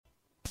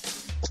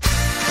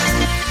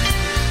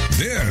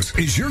This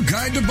is your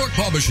guide to book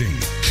publishing.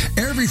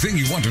 Everything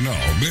you want to know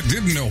but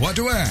didn't know what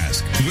to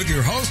ask with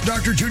your host,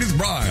 Dr. Judith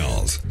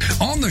Briles.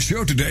 On the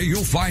show today,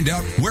 you'll find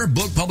out where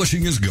book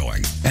publishing is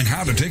going and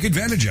how to take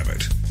advantage of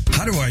it.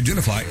 How to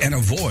identify and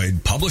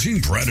avoid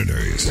publishing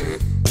predators.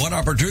 What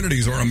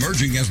opportunities are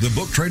emerging as the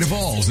book trade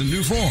evolves in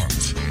new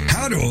forms.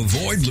 How to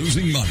avoid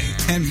losing money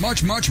and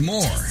much, much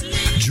more.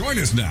 Join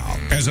us now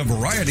as a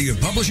variety of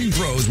publishing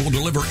pros will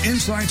deliver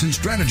insights and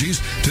strategies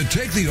to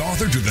take the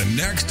author to the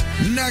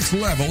next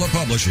level of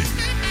publishing.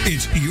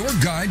 It's your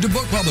guide to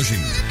book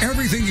publishing.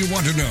 Everything you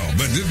want to know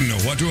but didn't know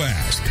what to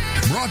ask.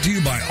 Brought to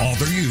you by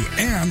Author U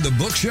and the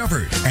Book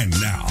Shepherd. And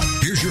now,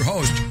 here's your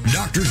host,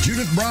 Dr.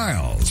 Judith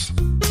Briles.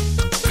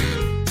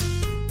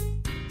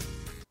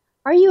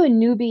 Are you a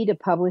newbie to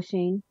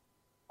publishing?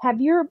 Have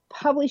your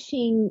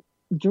publishing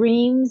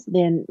dreams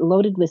been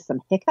loaded with some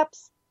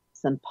hiccups,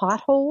 some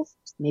potholes,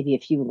 maybe a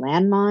few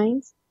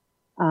landmines?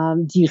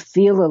 Do you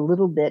feel a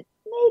little bit,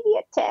 maybe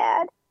a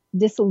tad,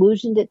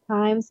 disillusioned at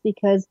times?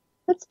 Because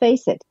let's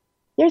face it,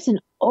 there's an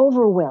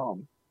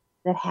overwhelm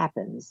that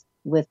happens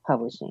with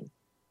publishing.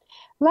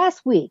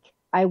 Last week,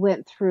 I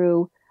went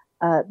through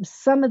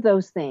some of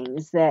those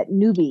things that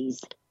newbies,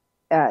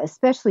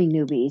 especially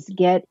newbies,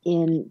 get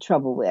in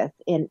trouble with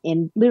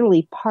in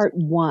literally part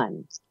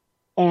one.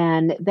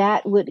 And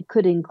that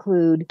could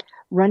include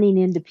running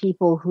into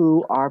people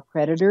who are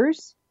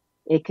predators.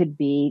 It could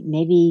be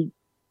maybe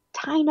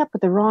tying up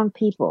with the wrong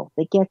people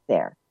that get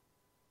there.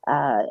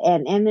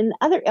 And then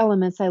other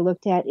elements I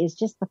looked at is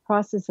just the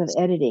process of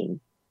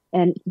editing.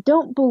 And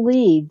don't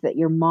believe that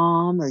your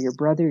mom or your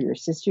brother, your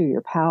sister,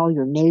 your pal,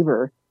 your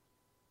neighbor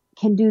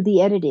can do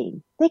the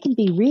editing. They can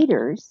be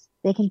readers.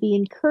 They can be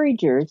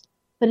encouragers.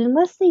 But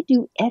unless they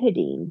do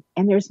editing,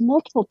 and there's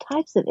multiple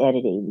types of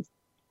editing,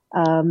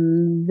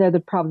 they're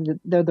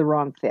the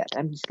wrong fit.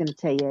 I'm just going to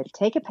tell you,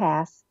 take a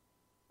pass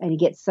and you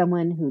get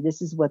someone who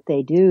this is what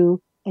they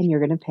do, and you're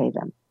going to pay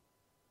them.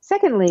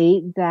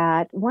 Secondly,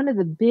 that one of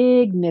the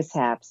big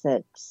mishaps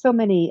that so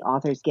many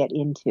authors get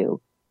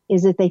into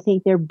is that they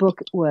think their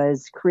book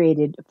was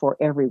created for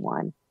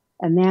everyone.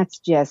 And that's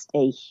just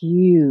a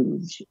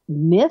huge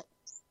myth,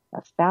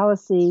 a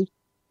fallacy,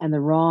 and the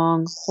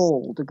wrong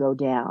hole to go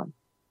down.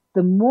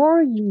 The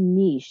more you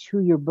niche who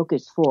your book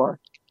is for,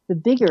 the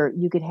bigger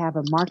you could have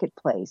a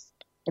marketplace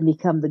and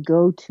become the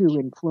go-to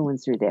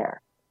influencer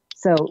there.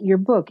 So your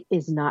book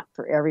is not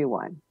for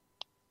everyone.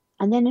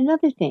 And then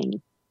another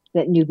thing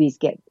that newbies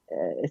get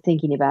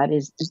thinking about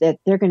is that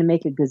they're going to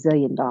make a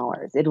gazillion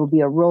dollars. It will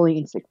be a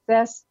rolling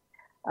success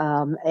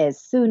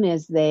as soon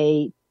as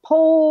they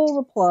pull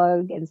the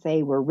plug and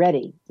say, we're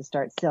ready to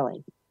start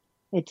selling.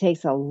 It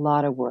takes a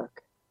lot of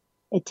work.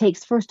 It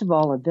takes, first of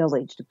all, a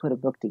village to put a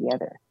book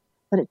together.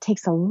 But it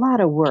takes a lot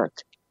of work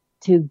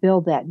to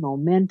build that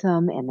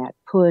momentum and that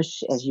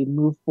push as you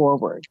move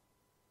forward.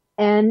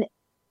 And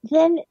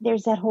then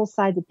there's that whole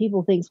side that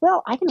people think,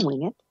 well, I can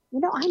wing it.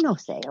 I know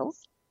sales.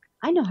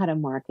 I know how to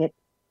market.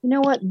 You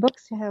know what?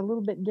 Books are a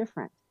little bit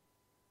different.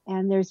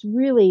 And there's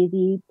really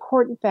the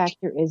important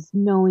factor is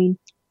knowing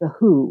the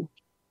who.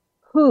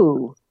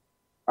 Who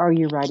are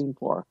you writing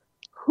for?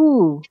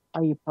 Who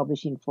are you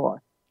publishing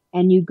for?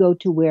 And you go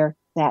to where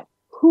that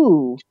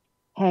who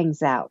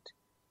hangs out.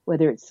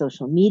 Whether it's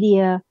social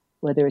media,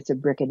 whether it's a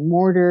brick and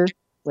mortar,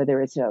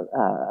 whether it's a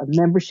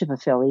membership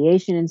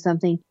affiliation in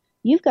something,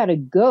 you've got to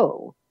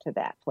go to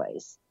that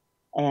place.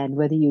 And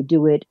whether you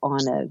do it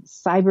on a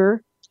cyber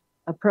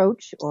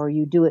approach or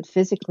you do it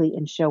physically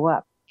and show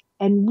up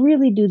and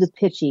really do the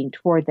pitching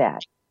toward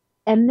that.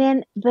 And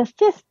then the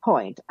fifth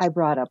point I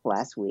brought up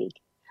last week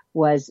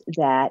was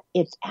that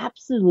it's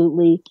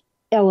absolutely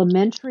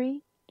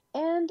elementary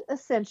and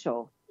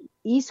essential,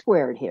 E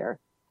squared here,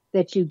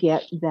 that you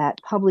get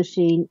that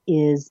publishing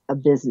is a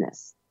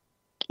business.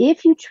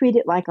 If you treat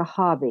it like a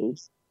hobby,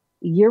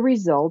 your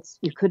results,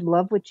 you could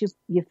love what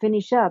you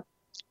finish up,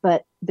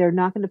 but they're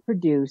not going to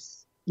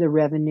produce the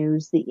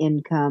revenues, the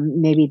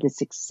income, maybe the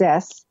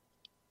success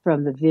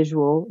from the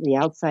visual, the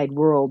outside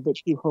world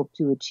that you hope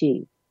to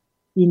achieve.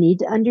 You need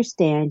to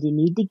understand, you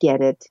need to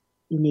get it,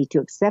 you need to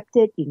accept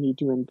it, you need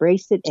to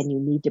embrace it, and you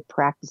need to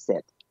practice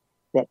it,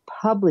 that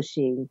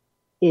publishing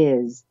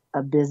is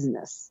a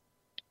business.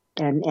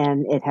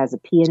 And it has a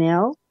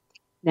P&L.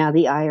 Now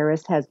the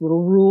IRS has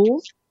little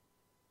rules,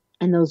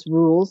 and those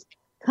rules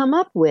come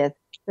up with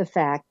the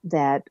fact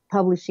that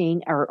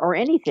publishing or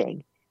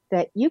anything,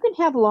 that you can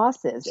have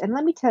losses. And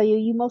let me tell you,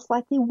 you most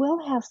likely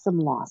will have some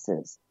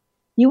losses.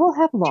 You will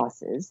have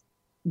losses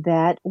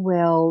that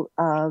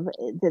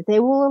that they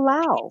will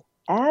allow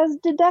as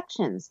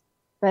deductions.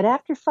 But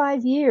after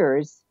 5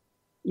 years,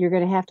 you're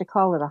going to have to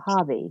call it a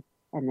hobby,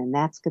 and then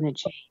that's going to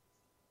change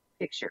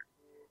the picture.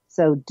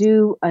 So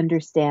do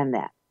understand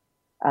that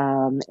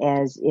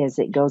as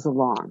it goes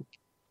along,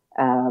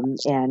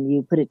 and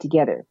you put it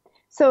together.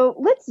 So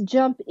let's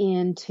jump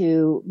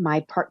into my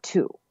part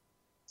two.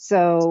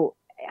 So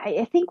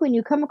I think when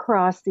you come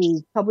across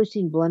these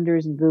publishing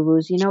blunders and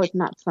boo-boos, it's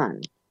not fun.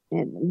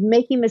 And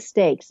making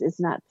mistakes is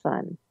not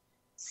fun.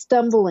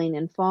 stumbling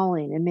and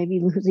falling and maybe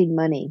losing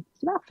money.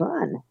 It's not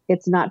fun.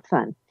 It's not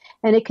fun.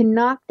 And it can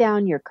knock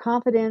down your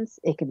confidence.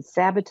 It can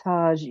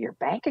sabotage your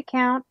bank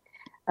account.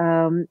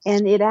 And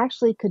it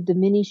actually could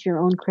diminish your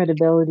own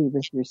credibility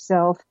with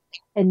yourself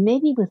and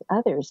maybe with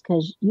others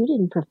because you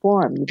didn't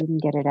perform, you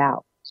didn't get it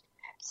out.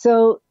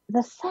 So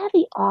the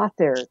savvy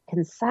author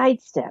can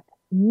sidestep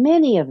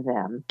many of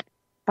them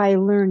by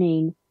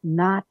learning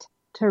not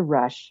to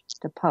rush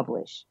to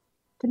publish,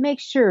 to make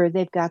sure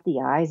they've got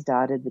the I's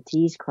dotted, the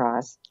T's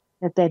crossed,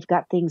 that they've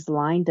got things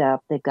lined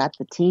up, they've got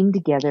the team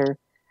together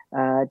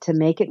to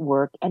make it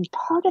work. And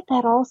part of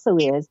that also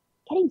is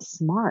getting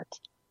smart,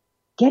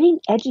 getting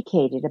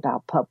educated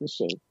about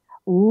publishing,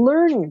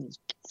 learning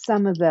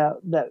some of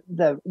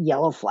the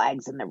yellow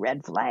flags and the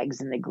red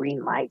flags and the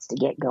green lights to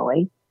get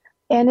going.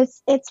 And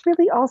it's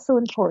really also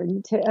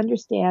important to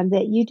understand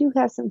that you do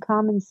have some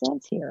common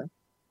sense here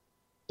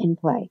in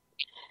play.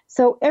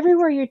 So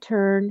everywhere you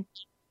turn,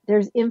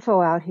 there's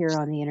info out here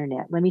on the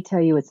internet. Let me tell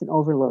you, it's an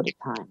overload at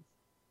times.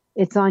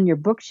 It's on your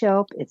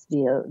bookshelf. It's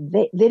via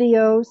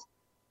videos,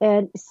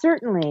 and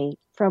certainly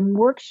from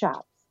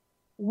workshops,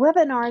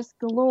 webinars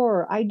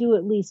galore. I do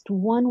at least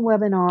one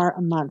webinar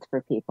a month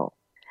for people.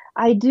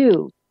 I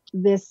do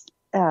this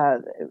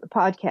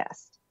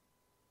podcast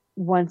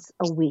once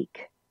a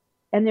week.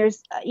 And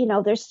there's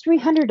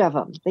 300 of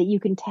them that you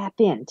can tap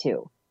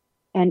into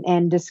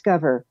and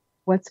discover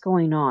what's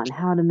going on,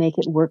 how to make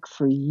it work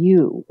for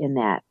you in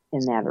that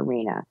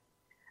arena.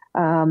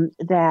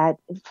 That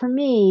for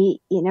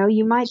me,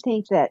 you might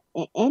think that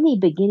any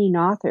beginning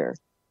author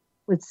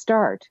would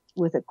start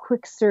with a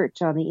quick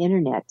search on the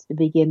internet to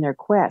begin their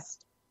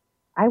quest.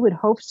 I would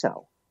hope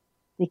so,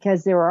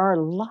 because there are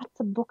lots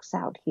of books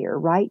out here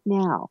right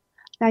now.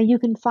 Now you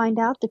can find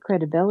out the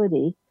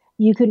credibility.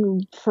 You can,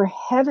 for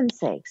heaven's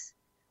sakes,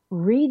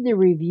 read the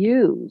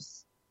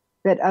reviews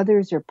that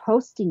others are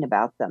posting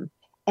about them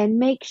and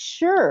make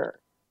sure,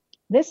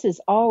 this is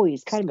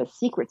always kind of a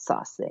secret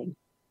sauce thing,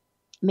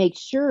 make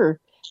sure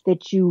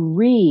that you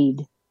read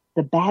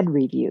the bad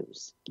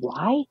reviews.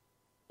 Why?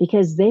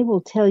 Because they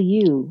will tell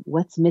you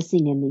what's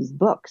missing in these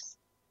books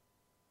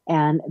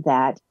and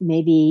that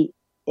maybe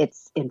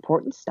it's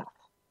important stuff.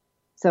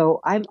 So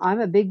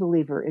I'm a big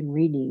believer in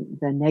reading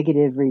the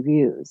negative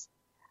reviews.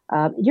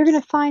 You're going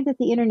to find that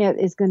the internet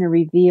is going to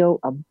reveal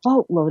a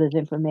boatload of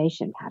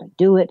information, how to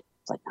do it,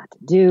 what not to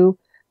do,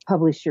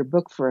 publish your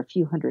book for a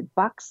few $100,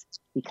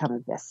 become a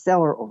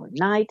bestseller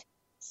overnight,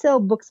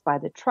 sell books by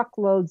the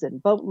truckloads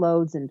and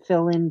boatloads and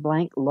fill in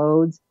blank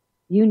loads.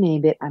 You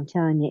name it, I'm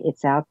telling you,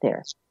 it's out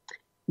there.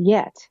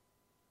 Yet,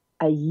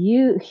 a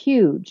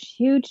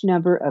huge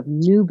number of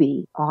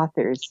newbie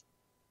authors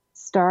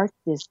start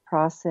this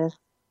process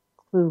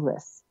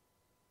clueless,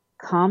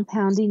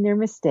 compounding their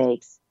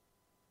mistakes.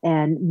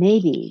 And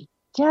maybe,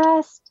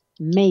 just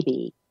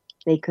maybe,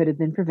 they could have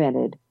been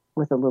prevented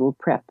with a little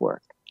prep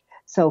work.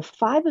 So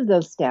 5 of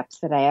those steps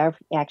that I have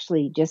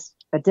actually just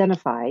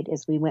identified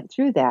as we went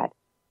through that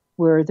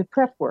were the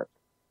prep work,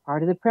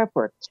 part of the prep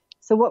work.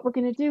 So what we're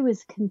going to do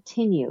is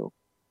continue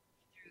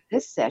through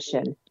this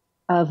session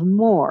of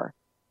more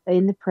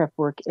in the prep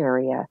work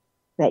area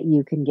that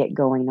you can get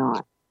going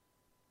on.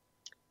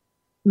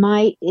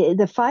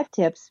 The 5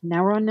 tips,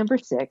 now we're on number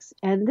 6,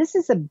 and this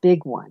is a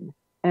big one.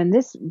 And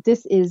this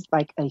is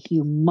like a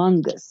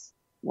humongous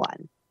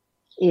one,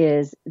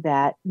 is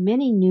that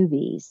many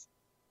newbies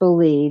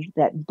believe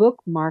that book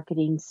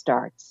marketing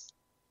starts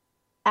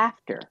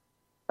after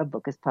a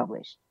book is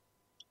published.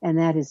 And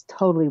that is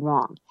totally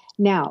wrong.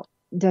 Now,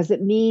 does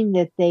it mean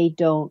that they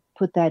don't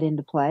put that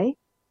into play?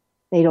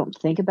 They don't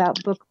think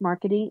about book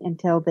marketing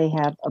until they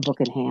have a book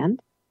in hand,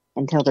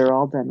 until they're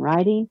all done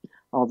writing,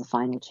 all the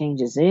final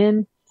changes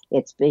in,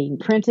 it's being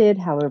printed,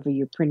 however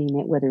you're printing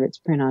it, whether it's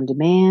print on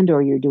demand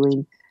or you're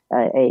doing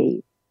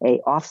a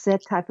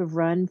offset type of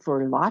run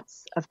for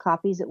lots of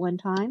copies at one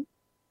time.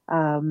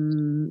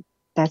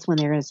 That's when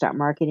they're going to start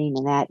marketing,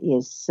 and that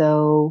is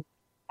so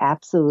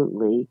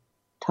absolutely,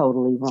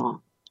 totally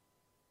wrong.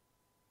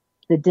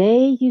 The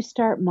day you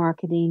start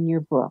marketing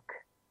your book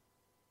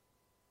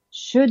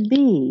should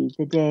be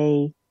the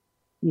day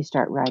you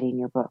start writing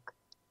your book.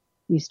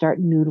 You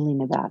start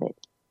noodling about it.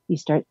 You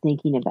start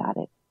thinking about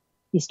it.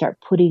 You start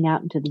putting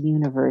out into the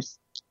universe,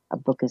 a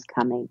book is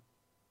coming.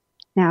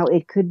 Now,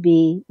 it could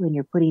be when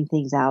you're putting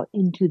things out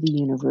into the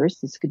universe.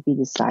 This could be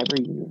the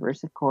cyber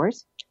universe, of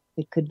course.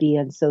 It could be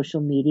on social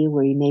media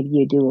where maybe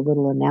you do a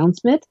little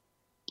announcement.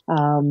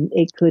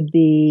 It could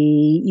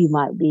be you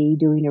might be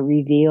doing a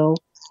reveal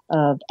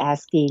of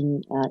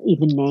asking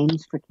even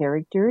names for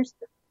characters,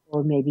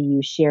 or maybe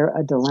you share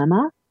a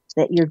dilemma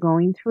that you're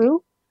going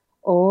through,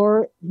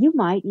 or you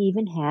might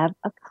even have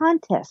a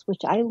contest,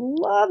 which I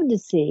love to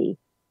see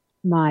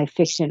my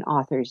fiction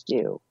authors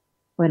do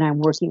when I'm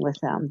working with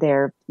them.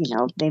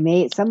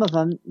 Some of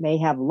them may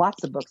have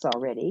lots of books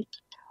already,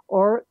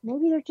 or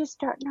maybe they're just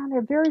starting on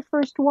their very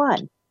first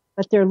one,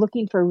 but they're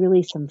looking for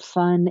really some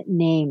fun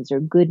names or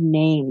good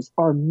names,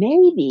 or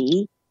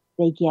maybe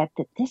they get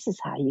that this is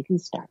how you can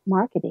start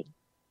marketing.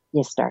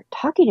 You start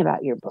talking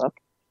about your book,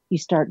 you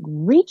start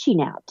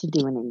reaching out to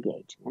do an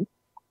engagement,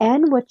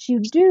 And what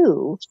you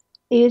do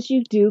is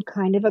you do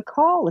kind of a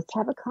call. Let's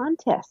have a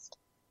contest.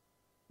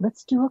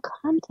 Let's do a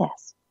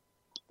contest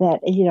that,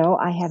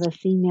 I have a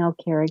female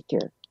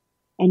character,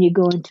 and you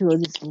go into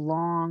this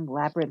long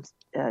labyrinth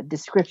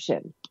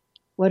description.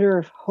 What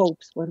are her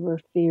hopes? What are her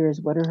fears?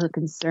 What are her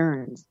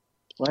concerns?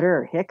 What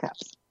are her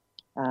hiccups?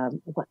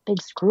 What big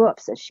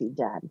screw-ups has she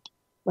done?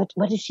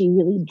 What does she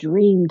really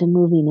dream to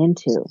moving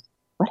into?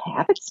 What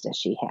habits does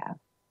she have?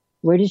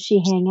 Where does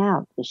she hang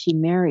out? Is she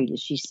married?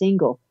 Is she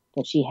single?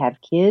 Does she have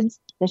kids?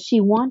 Does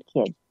she want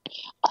kids?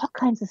 All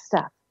kinds of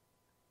stuff.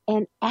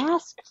 And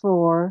ask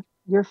for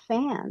your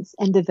fans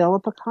and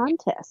develop a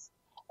contest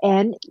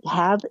and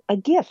have a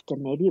gift.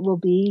 And maybe it will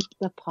be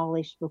the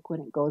polished book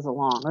when it goes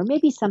along, or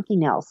maybe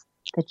something else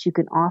that you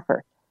can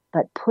offer.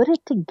 But put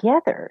it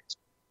together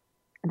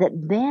that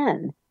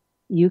then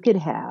you could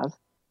have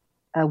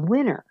a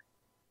winner.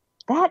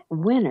 That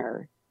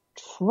winner,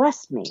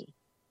 trust me,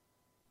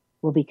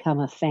 will become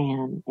a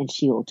fan, and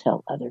she will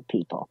tell other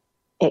people.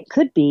 It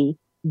could be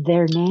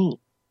their name.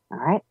 All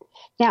right.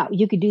 Now,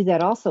 you could do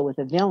that also with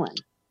a villain.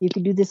 You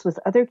could do this with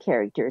other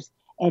characters,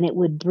 and it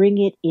would bring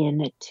it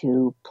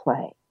into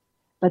play.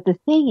 But the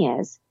thing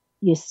is,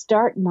 you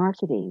start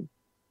marketing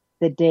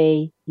the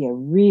day you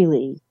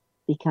really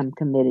become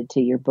committed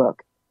to your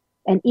book.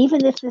 And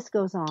even if this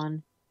goes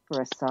on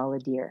for a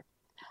solid year.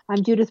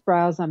 I'm Judith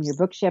Briles. I'm your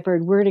book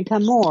shepherd. We're to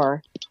come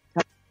more.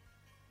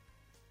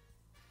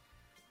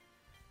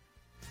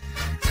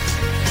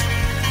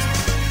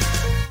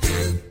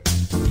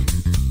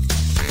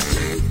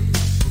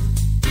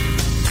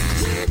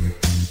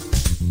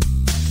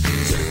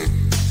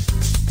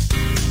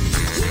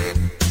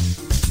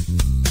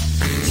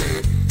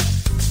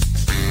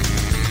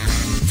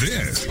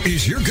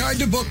 Is your guide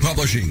to book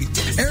publishing.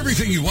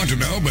 Everything you want to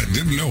know but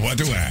didn't know what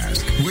to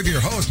ask. With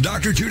your host,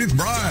 Dr. Judith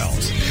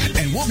Briles.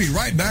 And we'll be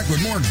right back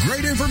with more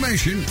great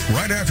information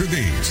right after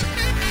these.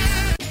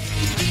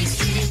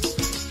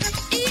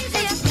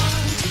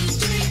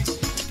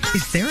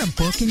 Is there a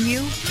book in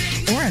you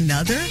or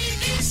another?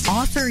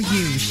 Author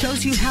U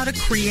shows you how to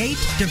create,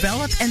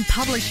 develop, and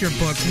publish your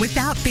book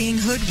without being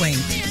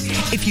hoodwinked.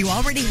 If you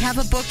already have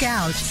a book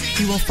out,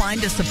 you will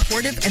find a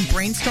supportive and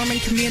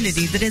brainstorming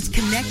community that is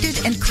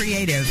connected and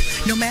creative,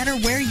 no matter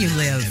where you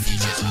live.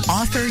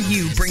 Author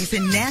U brings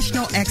in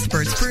national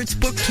experts for its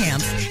book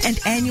camps and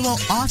annual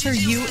Author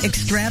U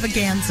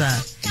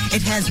extravaganza.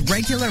 It has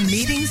regular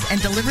meetings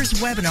and delivers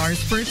webinars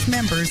for its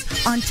members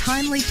on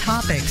timely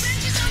topics.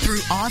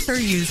 Through Author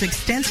U's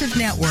extensive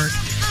network,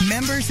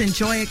 members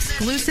enjoy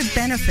exclusive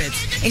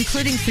benefits,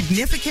 including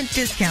significant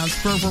discounts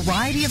for a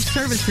variety of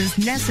services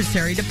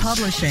necessary to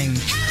publishing.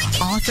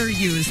 Author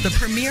U is the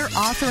premier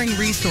authoring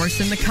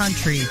resource in the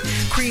country,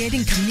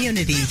 creating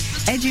community,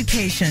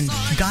 education,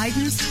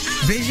 guidance,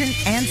 vision,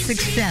 and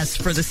success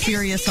for the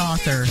serious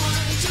author.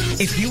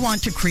 If you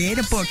want to create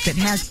a book that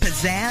has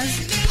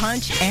pizzazz,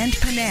 punch, and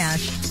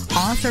panache,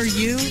 Author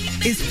U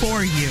is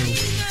for you.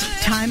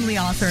 Timely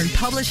author and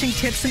publishing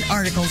tips and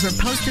articles are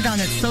posted on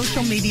its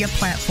social media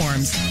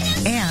platforms,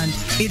 and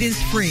it is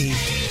free.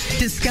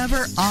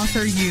 Discover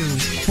Author U,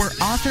 where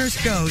authors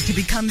go to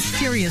become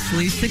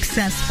seriously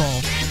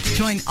successful.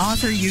 Join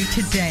Author U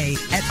today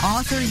at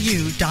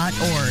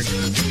authoru.org.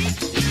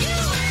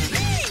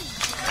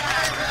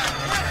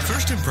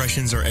 First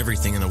impressions are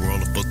everything in the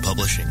world of book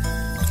publishing.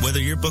 Whether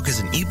your book is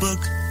an ebook,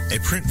 a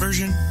print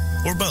version,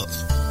 or both,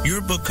 your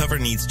book cover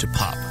needs to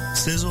pop,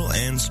 sizzle,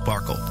 and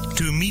sparkle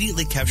to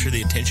immediately capture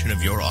the attention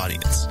of your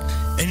audience.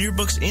 And your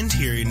book's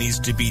interior needs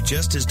to be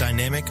just as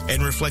dynamic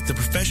and reflect the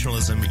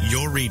professionalism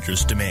your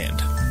readers demand.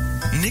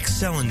 Nick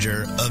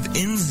Sellinger of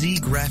NZ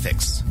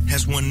Graphics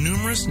has won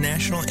numerous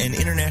national and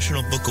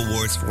international book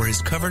awards for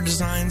his cover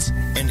designs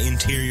and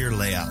interior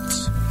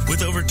layouts.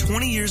 With over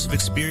 20 years of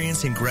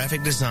experience in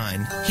graphic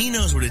design, he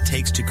knows what it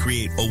takes to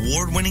create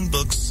award-winning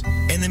books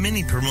and the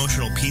many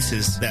promotional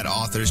pieces that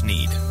authors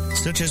need,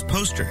 such as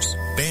posters,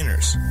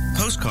 banners,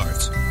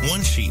 postcards,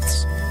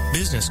 one-sheets,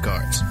 business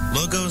cards,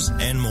 logos,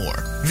 and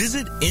more.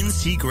 Visit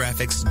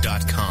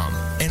ncgraphics.com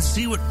and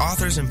see what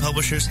authors and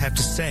publishers have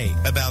to say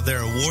about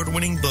their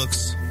award-winning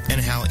books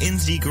and how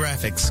NZ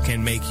Graphics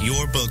can make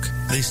your book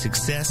the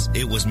success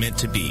it was meant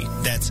to be.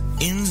 That's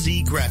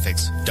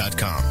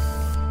nzgraphics.com.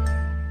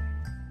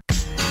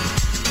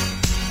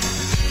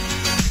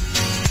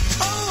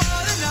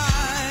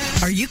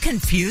 Are you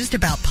confused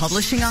about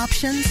publishing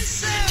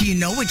options? Do you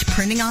know which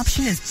printing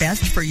option is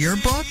best for your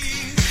book?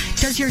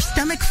 Does your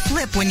stomach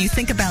flip when you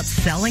think about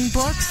selling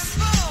books?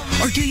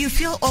 Or do you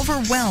feel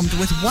overwhelmed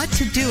with what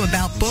to do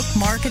about book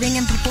marketing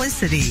and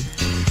publicity?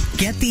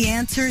 Get the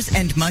answers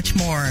and much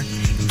more.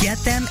 Get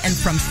them and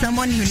from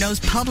someone who knows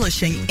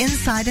publishing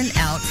inside and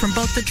out from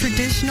both the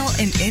traditional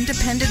and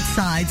independent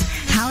sides,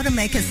 how to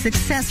make a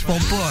successful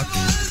book.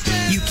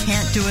 You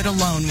can't do it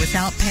alone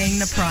without paying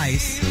the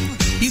price.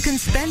 You can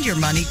spend your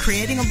money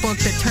creating a book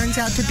that turns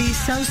out to be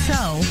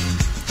so-so,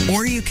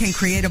 or you can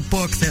create a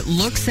book that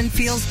looks and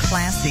feels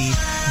classy,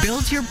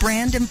 builds your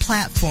brand and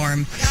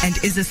platform, and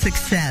is a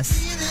success,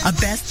 a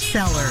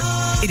bestseller.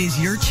 It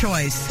is your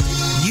choice.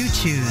 you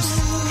choose.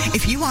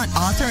 If you want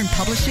author and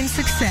publishing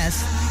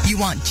success, you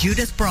want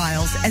Judith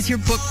Briles as your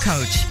book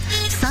coach.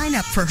 Sign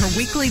up for her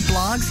weekly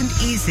blogs and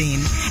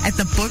e-zine at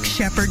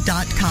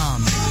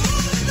thebookshepherd.com.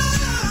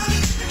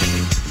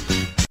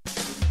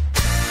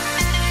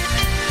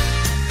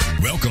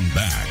 Welcome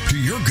back to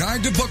your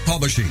guide to book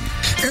publishing.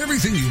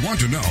 Everything you want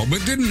to know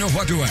but didn't know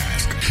what to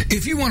ask.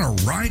 If you want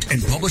to write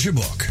and publish a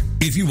book,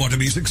 if you want to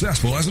be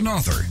successful as an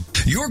author,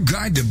 your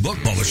guide to book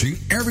publishing,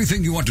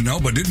 everything you want to know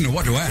but didn't know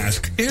what to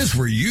ask, is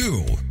for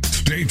you.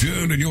 Stay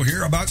tuned and you'll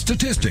hear about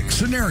statistics,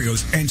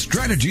 scenarios, and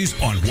strategies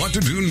on what to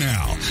do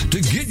now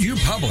to get you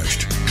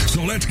published.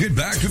 So let's get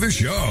back to the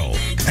show.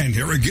 And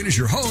here again is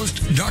your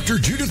host, Dr.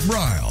 Judith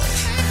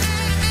Briles.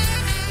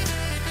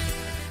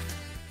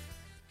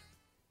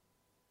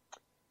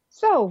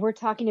 So we're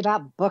talking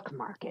about book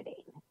marketing,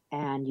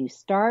 and you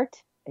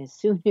start as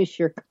soon as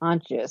you're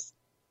conscious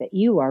that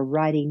you are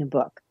writing a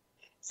book.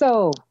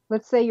 So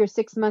let's say you're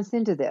 6 months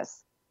into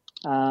this.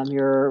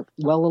 You're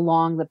well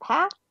along the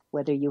path,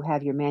 whether you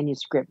have your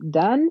manuscript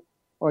done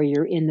or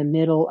you're in the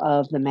middle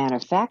of the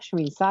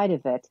manufacturing side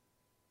of it.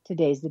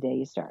 Today's the day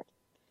you start.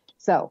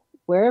 So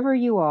wherever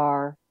you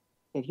are,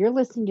 if you're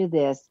listening to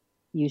this,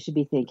 you should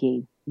be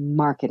thinking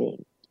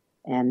marketing,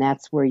 and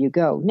that's where you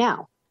go.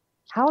 Now,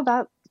 how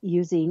about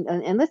using,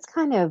 and let's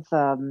kind of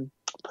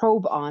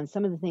probe on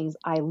some of the things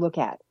I look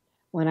at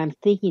when I'm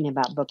thinking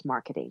about book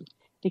marketing,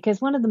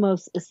 because one of the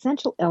most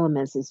essential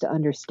elements is to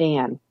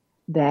understand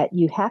that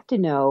you have to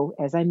know,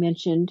 as I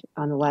mentioned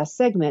on the last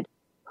segment,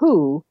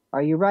 who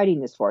are you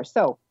writing this for?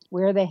 So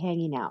where are they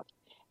hanging out?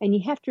 And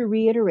you have to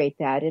reiterate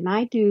that. And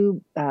I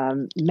do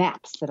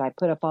maps that I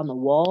put up on the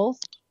walls.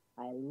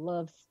 I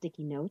love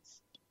sticky notes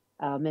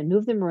and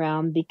move them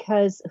around,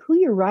 because who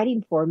you're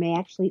writing for may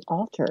actually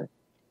alter.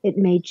 It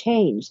may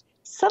change.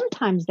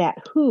 Sometimes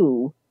that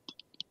who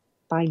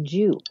finds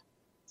you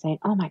saying,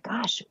 oh my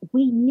gosh,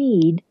 we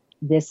need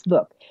this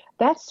book.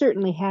 That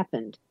certainly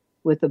happened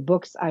with the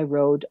books I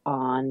wrote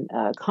on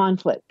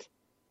conflict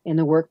in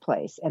the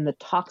workplace and the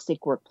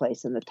toxic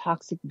workplace and the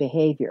toxic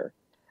behavior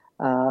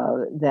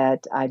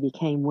that I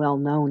became well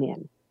known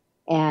in.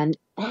 And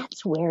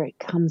that's where it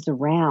comes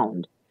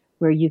around,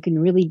 where you can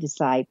really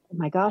decide, oh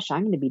my gosh,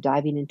 I'm going to be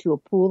diving into a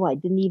pool I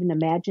didn't even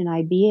imagine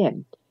I'd be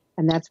in.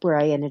 And that's where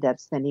I ended up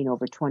spending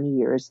over 20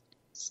 years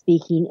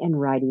speaking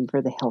and writing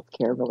for the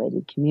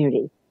healthcare-related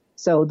community.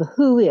 So the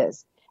who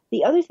is.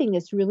 The other thing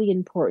that's really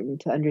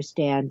important to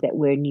understand that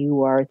when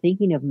you are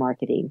thinking of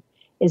marketing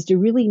is to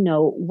really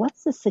know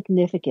what's the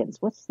significance,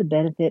 what's the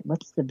benefit,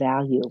 what's the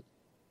value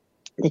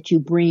that you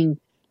bring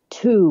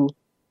to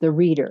the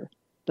reader,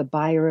 the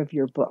buyer of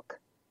your book.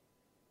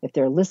 If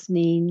they're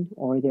listening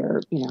or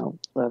they're,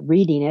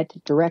 reading it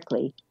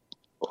directly,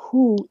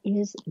 who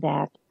is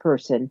that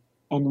person?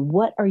 And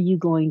what are you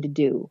going to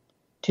do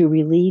to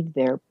relieve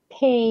their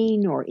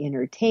pain or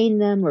entertain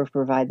them or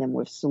provide them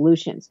with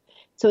solutions?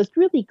 So it's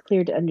really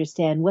clear to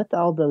understand what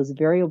all those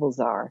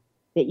variables are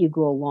that you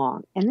go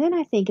along. And then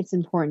I think it's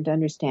important to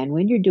understand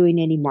when you're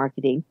doing any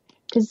marketing,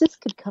 because this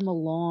could come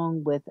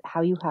along with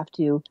how you have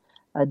to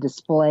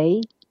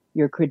display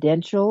your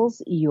credentials,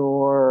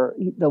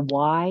 the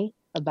why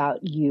about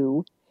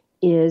you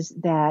is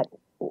that,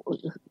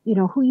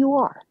 who you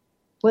are,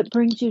 what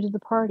brings you to the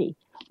party.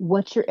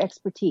 What's your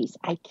expertise?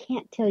 I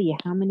can't tell you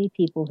how many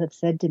people have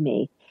said to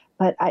me,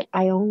 but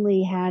I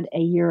only had a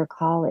year of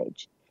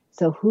college,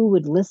 so who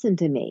would listen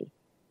to me?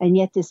 And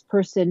yet this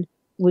person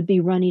would be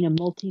running a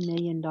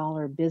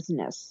multi-million-dollar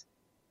business.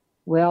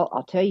 Well,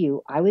 I'll tell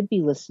you, I would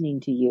be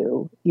listening to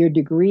you. Your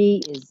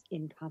degree is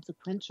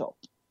inconsequential.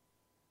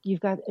 You've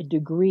got a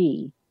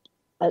degree,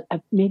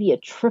 maybe a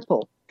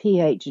triple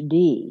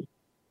PhD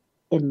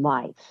in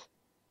life,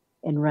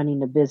 in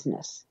running a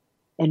business,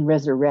 and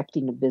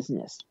resurrecting a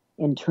business,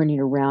 in turning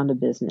around a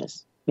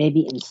business,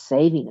 maybe in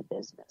saving a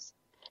business.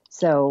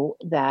 So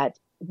that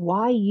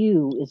why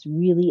you is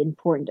really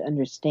important to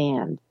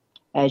understand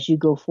as you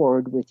go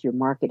forward with your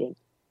marketing.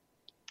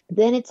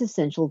 Then it's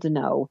essential to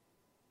know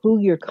who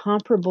your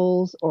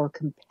comparables or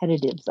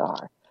competitives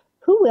are.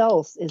 Who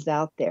else is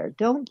out there?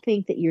 Don't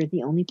think that you're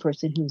the only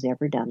person who's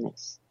ever done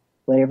this,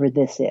 whatever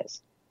this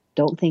is.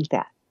 Don't think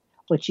that.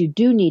 What you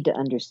do need to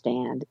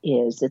understand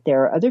is that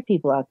there are other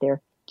people out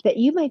there that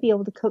you may be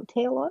able to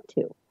coattail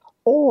onto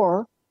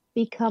or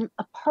become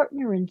a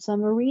partner in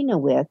some arena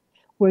with,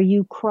 where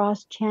you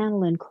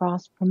cross-channel and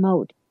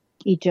cross-promote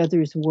each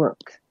other's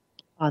work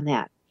on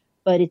that.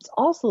 But it's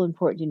also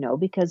important to know,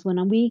 because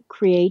when we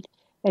create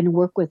and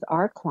work with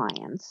our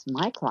clients,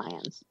 my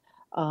clients,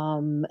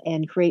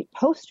 and create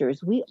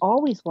posters, we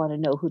always want to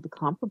know who the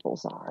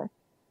comparables are,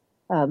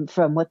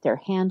 from what their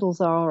handles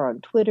are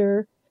on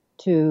Twitter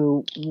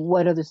to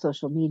what other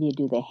social media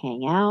do they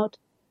hang out,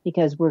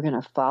 because we're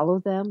going to follow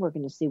them. We're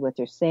going to see what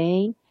they're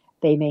saying.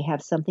 They may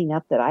have something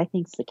up that I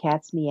think's the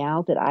cat's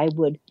meow that I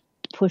would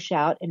push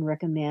out and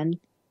recommend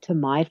to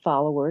my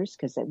followers,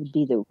 because that would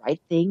be the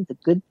right thing, the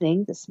good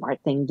thing, the smart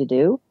thing to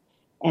do.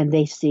 And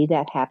they see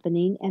that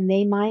happening, and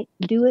they might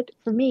do it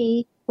for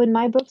me when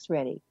my book's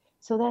ready.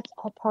 So that's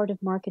all part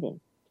of marketing.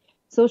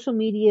 Social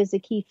media is a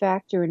key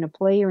factor and a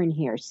player in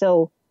here.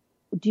 So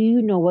do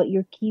you know what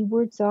your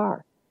keywords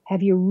are?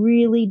 Have you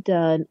really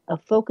done a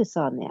focus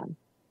on them?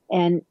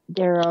 And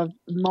there are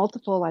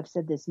multiple, I've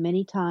said this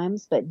many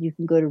times, but you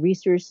can go to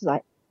resources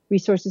like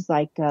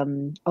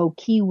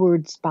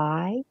Keyword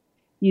Spy.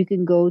 You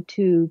can go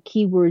to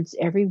Keywords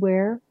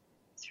Everywhere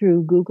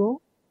through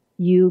Google.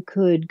 You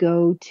could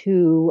go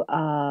to,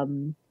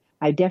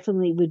 I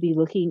definitely would be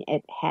looking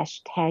at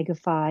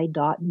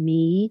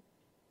hashtagify.me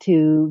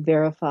to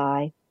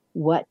verify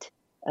what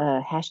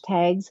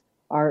hashtags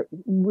are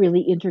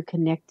really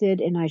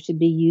interconnected and I should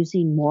be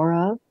using more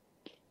of.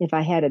 If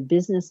I had a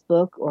business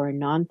book or a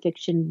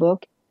nonfiction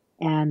book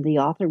and the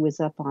author was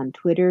up on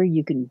Twitter,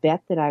 you can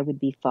bet that I would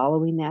be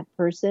following that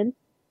person.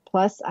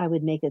 Plus, I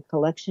would make a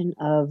collection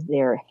of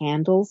their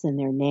handles and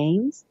their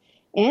names.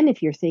 And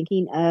if you're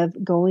thinking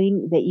of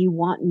going that you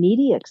want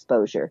media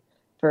exposure,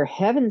 for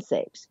heaven's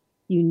sakes,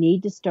 you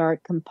need to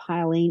start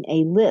compiling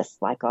a list,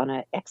 like on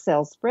an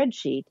Excel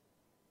spreadsheet,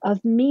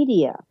 of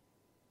media,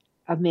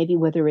 of maybe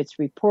whether it's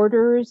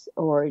reporters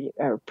or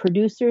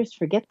producers,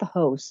 forget the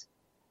hosts.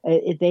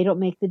 If they don't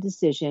make the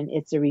decision,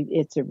 it's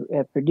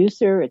a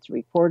producer, it's a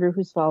reporter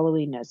who's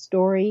following a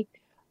story,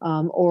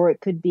 or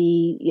it could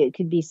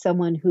be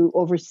someone who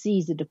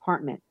oversees a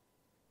department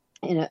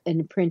in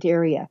a print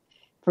area.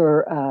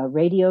 For a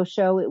radio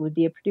show, it would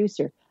be a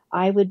producer.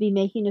 I would be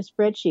making a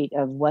spreadsheet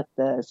of what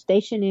the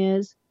station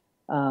is,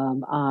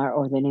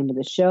 or the name of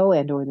the show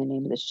or the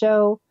name of the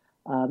show,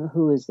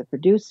 who is the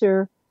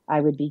producer. I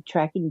would be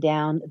tracking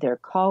down their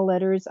call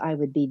letters. I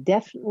would be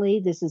definitely,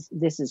 this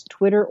is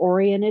Twitter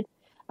oriented.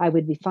 I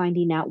would be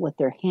finding out what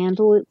their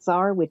handles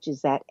are, which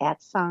is that @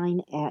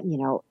 sign,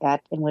 and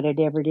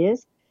whatever it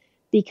is.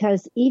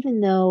 Because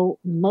even though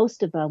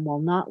most of them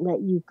will not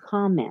let you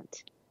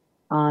comment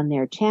on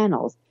their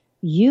channels,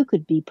 you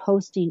could be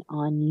posting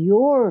on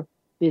your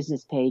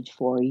business page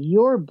for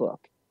your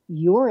book,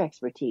 your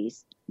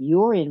expertise,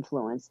 your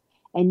influence,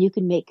 and you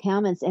can make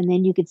comments and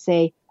then you could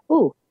say,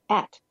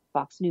 at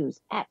Fox News,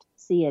 at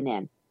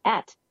CNN,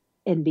 at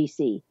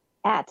NBC,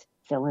 at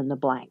fill in the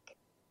blank,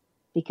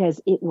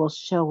 because it will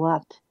show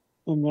up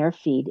in their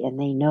feed and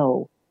they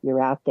know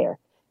you're out there.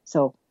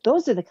 So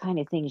those are the kind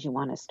of things you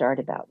want to start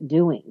about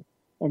doing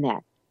in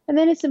that. And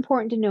then it's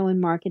important to know in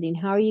marketing,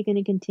 how are you going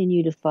to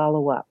continue to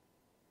follow up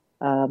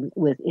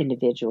with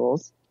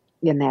individuals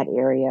in that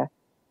area?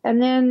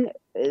 And then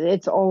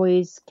it's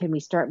always, can we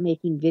start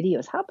making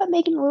videos? How about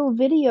making a little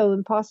video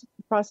in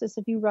process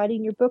of you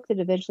writing your book that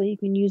eventually you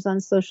can use on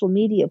social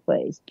media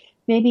plays?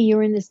 Maybe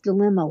you're in this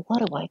dilemma.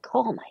 What do I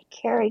call my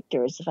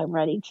characters if I'm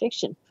writing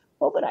fiction?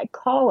 What would I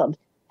call them?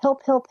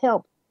 Help, help,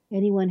 help.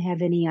 Anyone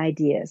have any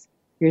ideas?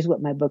 Here's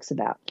what my book's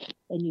about.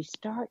 And you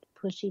start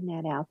pushing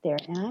that out there.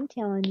 And I'm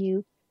telling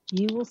you,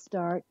 you will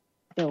start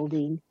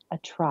building a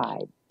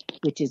tribe,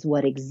 which is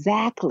what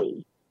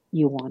exactly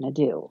you want to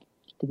do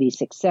to be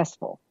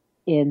successful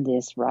in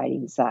this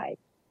writing side.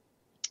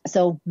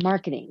 So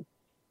marketing,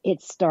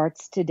 it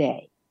starts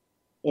today.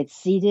 It's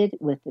seated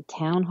with the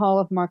town hall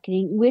of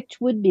marketing, which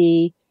would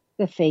be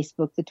the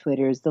Facebook, the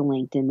Twitters, the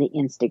LinkedIn, the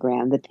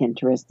Instagram, the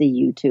Pinterest, the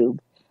YouTube,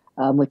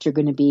 which are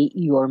going to be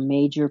your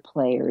major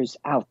players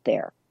out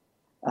there.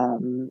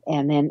 And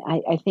then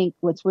I think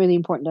what's really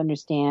important to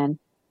understand,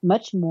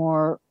 much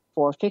more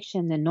for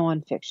fiction than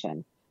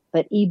nonfiction,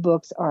 but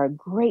ebooks are a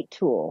great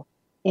tool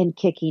in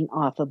kicking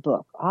off a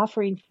book,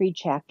 offering free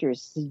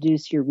chapters to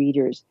seduce your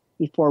readers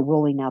before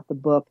rolling out the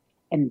book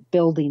and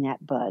building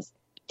that buzz.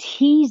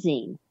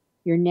 Teasing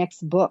your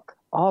next book,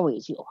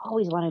 you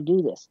always want to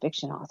do this,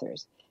 fiction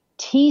authors.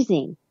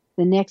 Teasing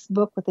the next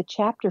book with a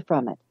chapter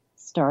from it.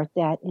 Start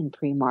that in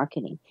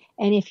pre-marketing.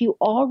 And if you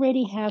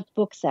already have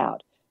books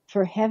out,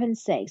 for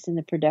heaven's sakes, in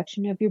the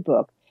production of your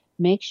book,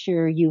 make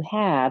sure you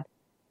have,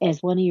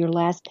 as one of your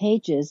last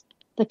pages,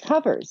 the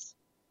covers.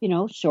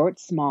 Short,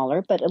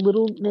 smaller, but a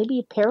little, maybe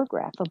a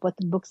paragraph of what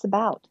the book's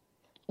about.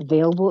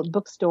 Available at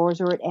bookstores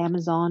or at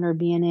Amazon or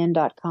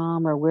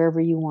BNN.com or wherever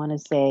you want to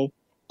say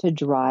to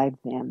drive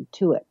them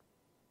to it.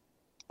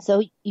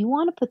 So you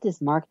want to put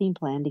this marketing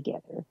plan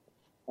together,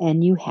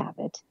 and you have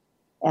it,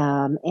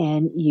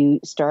 and you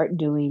start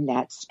doing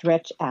that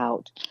stretch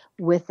out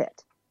with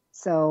it.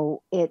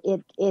 So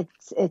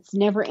it's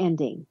never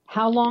ending.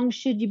 How long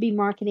should you be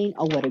marketing?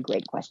 Oh, what a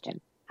great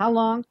question. How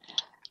long?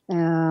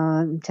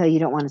 Until you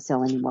don't want to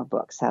sell any more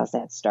books. How's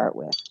that start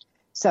with?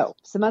 So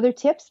some other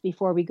tips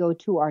before we go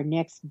to our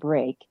next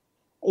break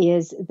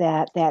is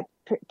that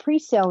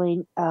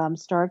pre-selling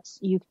starts,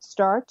 you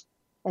start,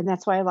 and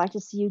that's why I like to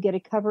see you get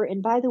a cover.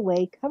 And by the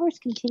way, covers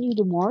continue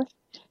to morph.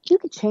 You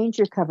could change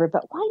your cover,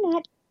 but why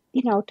not,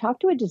 talk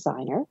to a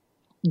designer,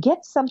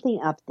 get something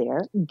up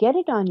there, get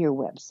it on your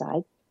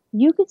website.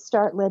 You could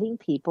start letting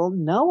people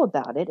know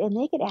about it, and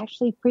they could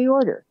actually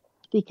pre-order.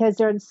 Because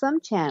there are some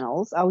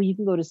channels, you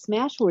can go to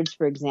Smashwords,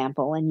 for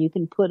example, and you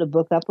can put a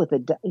book up with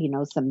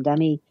some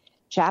dummy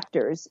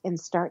chapters and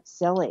start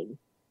selling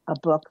a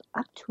book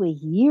up to a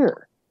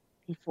year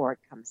before it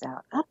comes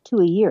out. Up to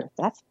a year.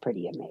 That's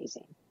pretty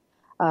amazing.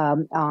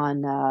 On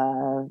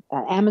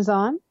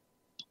Amazon,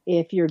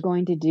 if you're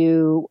going to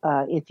do,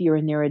 if you're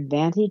in their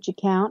Advantage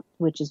account,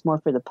 which is more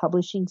for the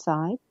publishing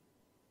side,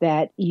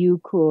 that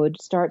you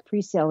could start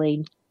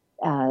pre-selling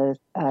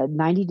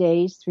 90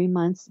 days, 3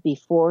 months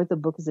before the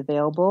book is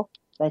available.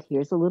 But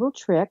here's a little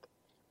trick.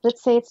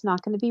 Let's say it's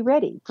not going to be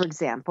ready. For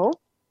example,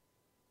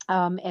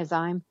 as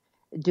I'm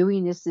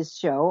doing this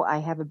show, I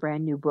have a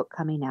brand new book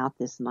coming out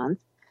this month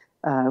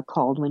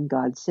called When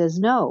God Says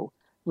No,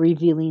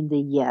 revealing the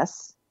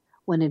yes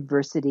when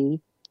adversity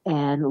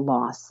and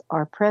loss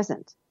are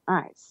present. All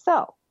right,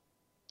 so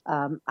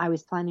I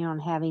was planning on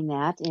having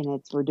that,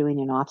 and we're doing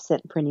an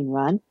offset printing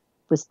run. It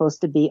was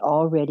supposed to be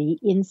already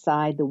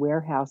inside the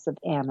warehouse of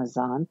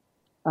Amazon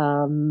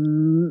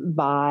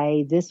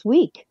by this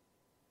week.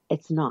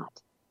 It's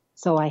not.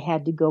 So I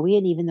had to go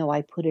in, even though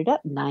I put it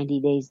up 90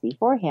 days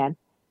beforehand,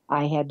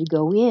 I had to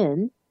go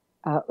in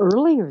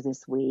earlier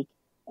this week,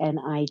 and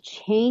I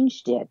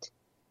changed it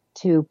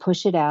to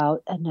push it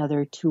out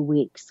another 2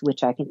 weeks,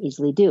 which I can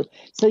easily do.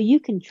 So you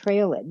can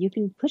trail it. You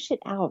can push it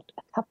out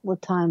a couple of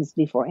times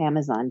before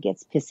Amazon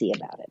gets pissy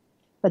about it.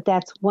 But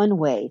that's one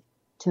way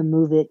to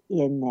move it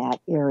in that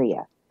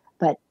area.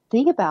 But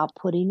think about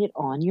putting it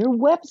on your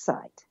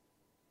website,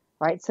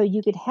 right? So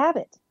you could have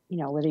it,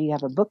 whether you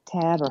have a book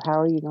tab or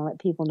however you're going to let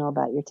people know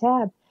about your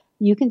tab,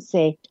 you can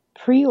say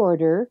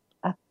pre-order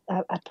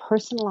a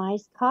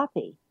personalized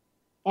copy.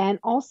 And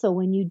also,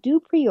 when you do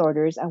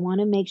pre-orders, I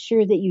want to make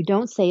sure that you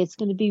don't say it's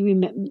going to be,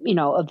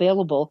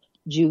 available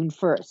June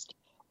 1st.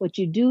 What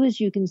you do is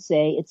you can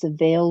say it's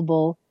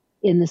available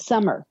in the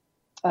summer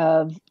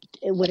of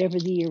whatever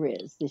the year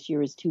is. This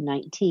year is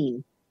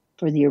 2019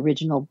 for the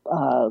original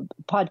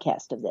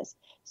podcast of this.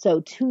 So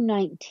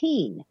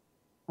 2019.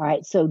 All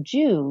right. So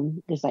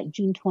June, there's like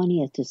June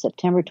 20th to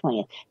September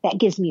 20th. That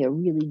gives me a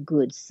really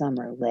good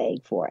summer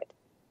leg for it.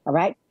 All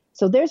right.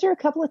 So there's a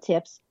couple of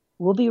tips.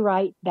 We'll be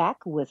right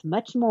back with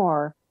much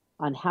more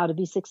on how to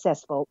be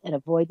successful and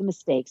avoid the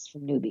mistakes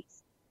from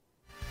newbies.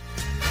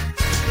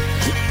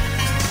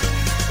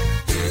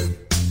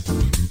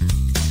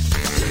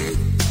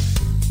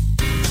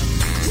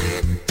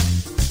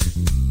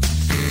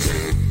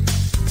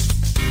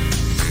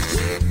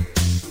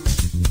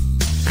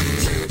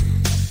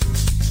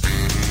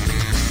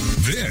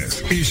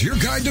 This is your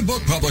guide to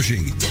book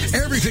publishing.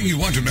 Everything you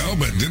want to know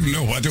but didn't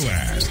know what to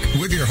ask.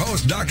 With your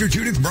host, Dr.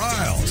 Judith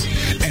Briles.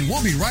 And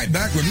we'll be right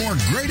back with more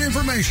great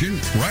information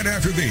right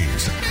after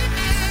these.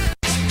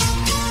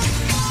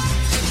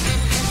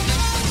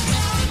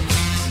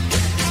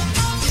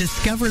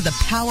 Discover the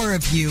power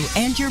of you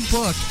and your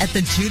book at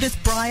the Judith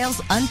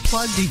Briles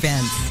Unplugged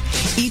events.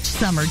 Each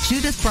summer,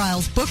 Judith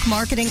Briles Book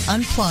Marketing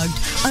Unplugged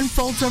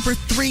unfolds over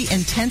 3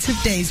 intensive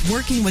days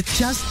working with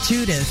just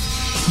Judith.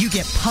 You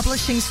get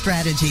publishing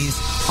strategies,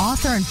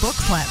 author and book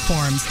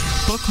platforms,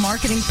 book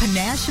marketing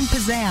panache and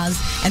pizzazz,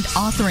 and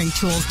authoring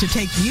tools to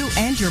take you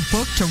and your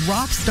book to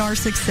rock star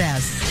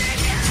success.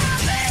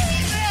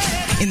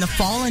 In the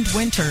fall and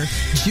winter,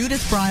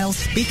 Judith Briles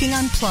Speaking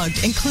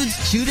Unplugged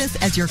includes Judith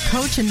as your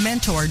coach and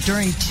mentor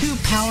during 2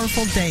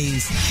 powerful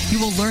days. You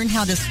will learn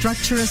how to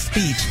structure a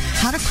speech,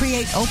 how to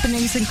create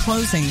openings and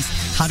closings,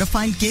 how to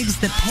find gigs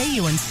that pay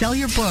you and sell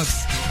your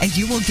books, and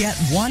you will get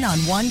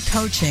one-on-one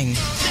coaching.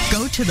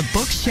 Go to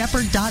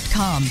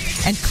thebookshepherd.com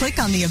and click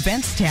on the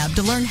events tab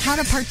to learn how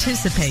to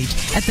participate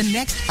at the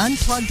next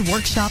Unplugged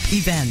Workshop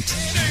event.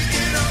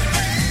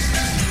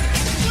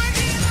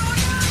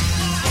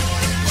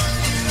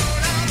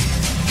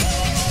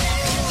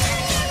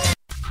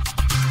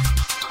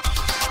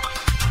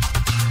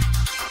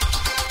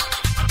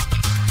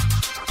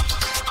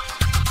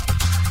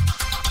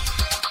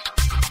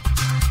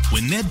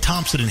 When Ned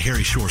Thompson and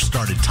Harry Shore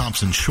started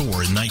Thompson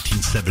Shore in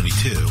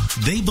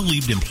 1972, they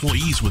believed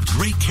employees with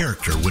great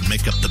character would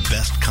make up the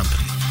best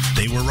company.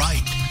 They were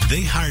right.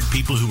 They hired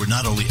people who were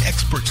not only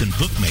experts in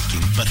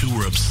bookmaking, but who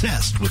were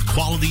obsessed with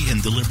quality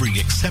and delivering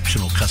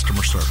exceptional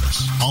customer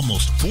service.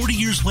 Almost 40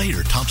 years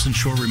later, Thompson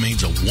Shore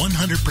remains a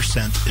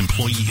 100%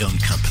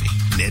 employee-owned company.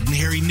 Ned and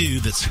Harry knew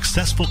that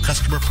successful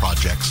customer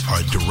projects are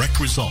a direct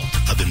result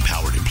of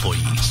empowered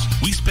employees.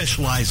 We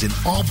specialize in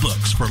all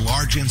books for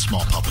large and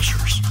small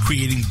publishers.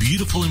 Creating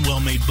beautiful and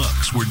well-made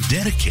books, we're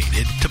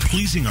dedicated to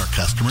pleasing our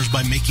customers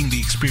by making the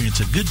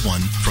experience a good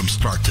one from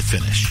start to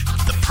finish.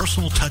 The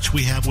personal touch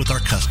we have with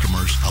our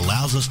customers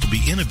allows us to be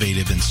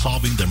innovative in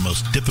solving their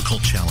most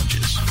difficult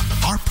challenges.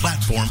 Our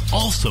platform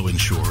also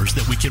ensures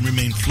that we can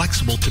remain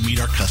flexible to meet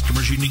our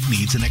customers' unique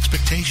needs and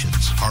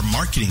expectations. Our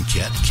marketing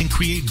kit can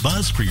create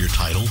buzz for your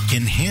title,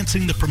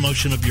 enhancing the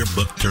promotion of your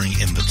book during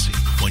infancy.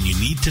 When you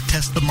need to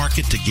test the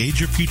market to gauge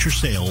your future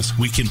sales,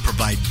 we can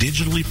provide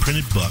digitally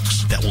printed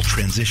books that will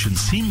transition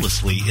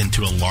seamlessly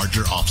into a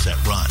larger offset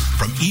run.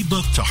 From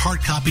ebook to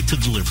hard copy to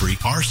delivery,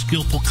 our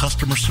skillful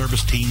customer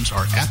service teams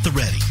are at the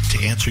ready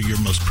to answer your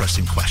most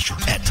pressing question.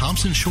 At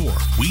Thompson Shore,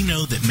 we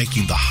know that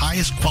making the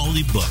highest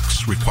quality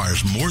books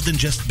requires more than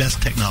just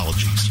best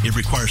technologies. It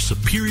requires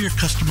superior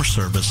customer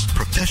service,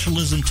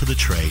 professionalism to the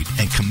trade,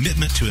 and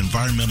commitment to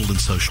environmental and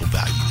social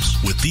values.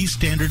 With these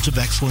standards of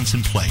excellence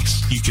in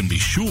place, you can be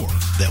sure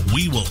that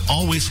we will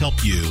always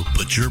help you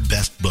put your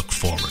best book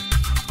forward.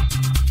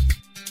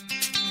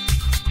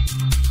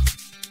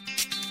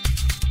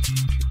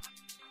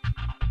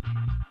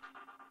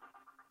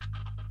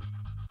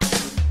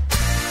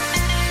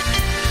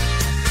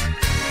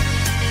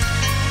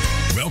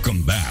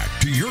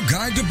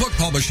 book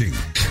publishing.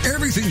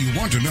 Everything you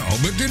want to know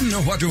but didn't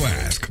know what to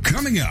ask.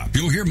 Coming up,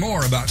 you'll hear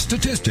more about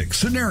statistics,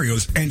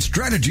 scenarios, and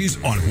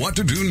strategies on what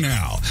to do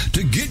now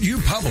to get you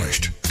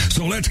published.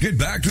 So let's get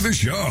back to the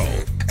show.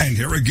 And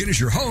here again is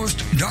your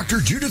host, Dr.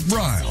 Judith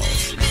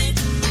Briles.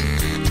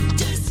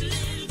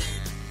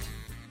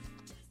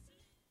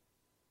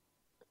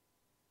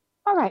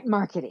 All right,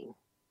 marketing.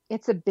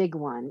 It's a big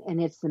one,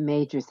 and it's the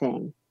major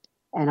thing.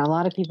 And a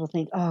lot of people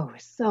think, oh,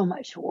 so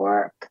much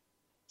work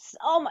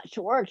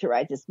to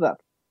write this book.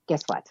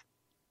 Guess what?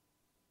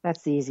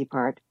 That's the easy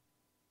part.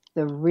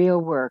 The real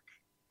work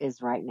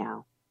is right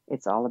now.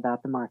 It's all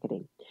about the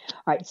marketing.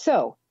 All right,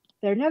 so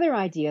there's another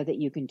idea that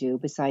you can do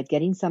besides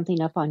getting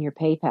something up on your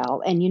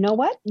PayPal. And you know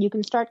what? You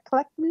can start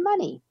collecting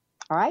money.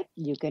 All right,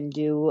 you can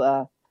do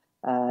your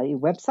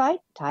website,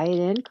 tie it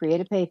in, create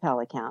a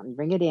PayPal account, and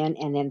bring it in,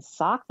 and then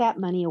sock that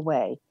money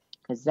away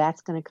because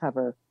that's going to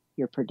cover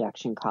your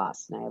production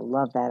costs. And I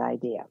love that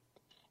idea.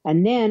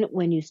 And then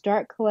when you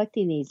start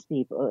collecting these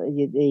people,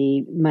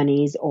 the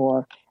monies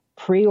or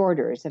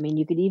pre-orders, I mean,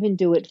 you could even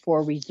do it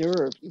for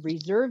reserve.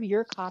 Reserve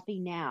your copy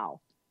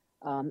now,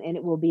 and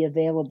it will be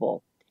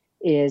available,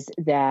 is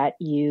that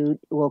you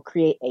will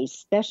create a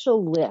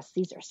special list.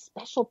 These are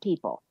special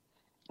people,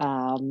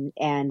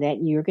 and that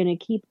you're going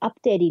to keep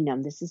updating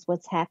them. This is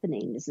what's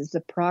happening. This is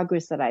the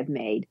progress that I've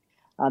made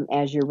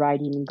as you're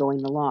writing and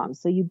going along.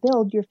 So you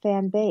build your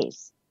fan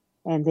base,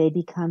 and they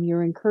become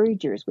your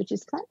encouragers, which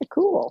is kind of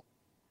cool.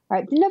 All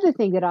right, another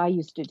thing that I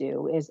used to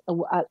do is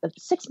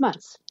 6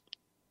 months.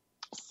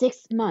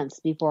 6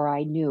 months before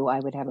I knew I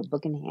would have a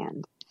book in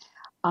hand,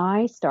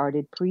 I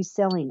started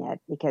pre-selling it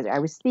because I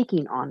was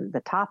speaking on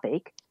the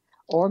topic,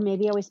 or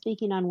maybe I was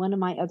speaking on one of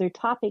my other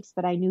topics,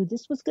 but I knew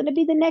this was going to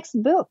be the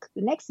next book,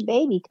 the next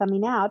baby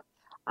coming out.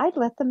 I'd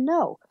let them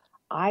know.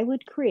 I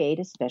would create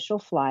a special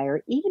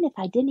flyer, even if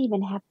I didn't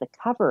even have the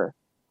cover,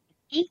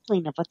 an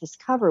inkling of what this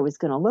cover was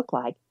going to look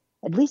like.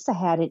 At least I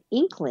had an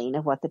inkling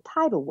of what the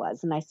title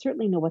was, and I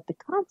certainly know what the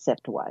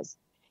concept was.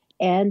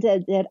 And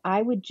that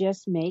I would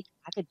just make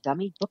like a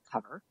dummy book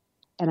cover,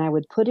 and I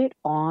would put it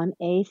on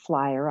a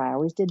flyer. I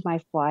always did my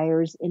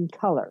flyers in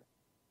color,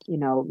 you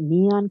know,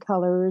 neon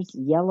colors,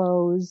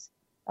 yellows,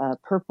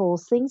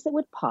 purples, things that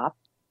would pop.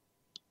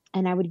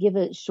 And I would give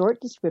a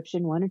short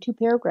description, 1 or 2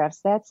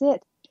 paragraphs. That's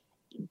it.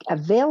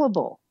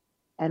 Available.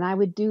 And I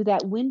would do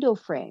that window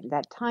frame,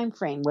 that time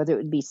frame, whether it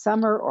would be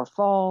summer or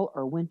fall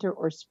or winter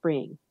or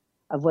spring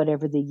of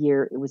whatever the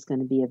year it was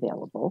going to be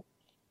available.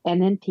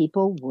 And then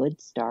people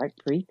would start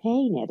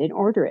prepaying it and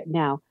order it.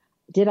 Now,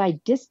 did I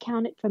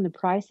discount it from the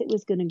price it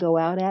was going to go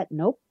out at?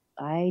 Nope,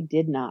 I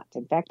did not.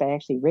 In fact, I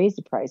actually raised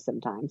the price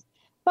sometimes.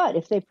 But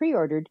if they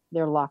pre-ordered,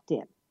 they're locked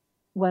in.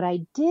 What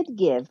I did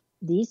give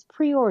these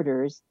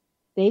pre-orders,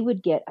 they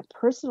would get a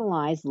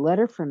personalized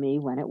letter from me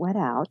when it went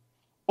out,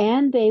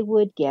 and they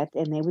would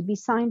be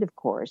signed, of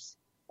course.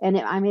 And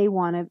I may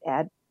want to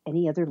add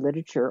any other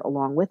literature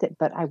along with it,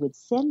 but I would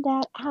send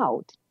that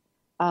out,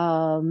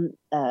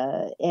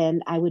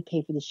 and I would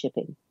pay for the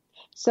shipping.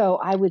 So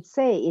I would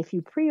say if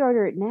you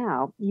pre-order it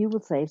now, you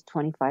will save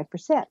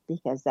 25%,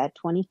 because that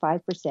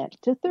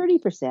 25% to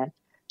 30%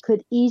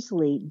 could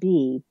easily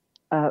be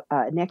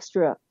an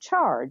extra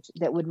charge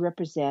that would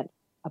represent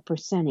a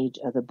percentage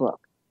of the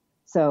book.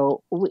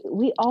 So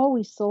we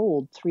always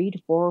sold 300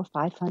 to 400 or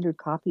 500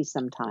 copies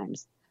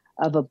sometimes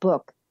of a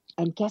book.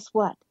 And guess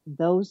what?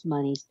 Those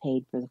monies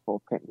paid for the full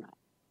print run,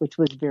 which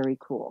was very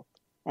cool.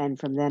 And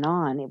from then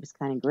on, it was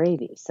kind of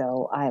gravy.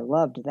 So I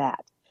loved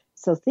that.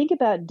 So think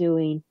about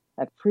doing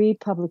a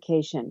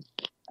pre-publication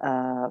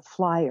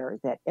flyer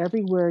that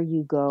everywhere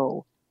you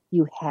go,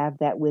 you have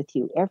that with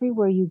you.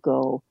 Everywhere you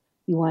go,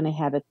 you want to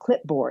have a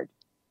clipboard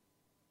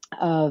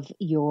of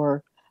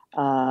your,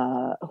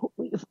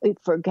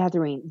 for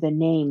gathering the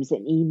names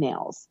and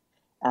emails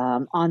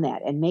on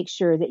that. And make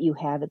sure that you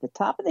have at the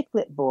top of the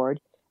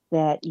clipboard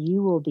that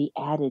you will be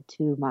added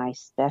to my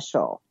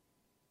special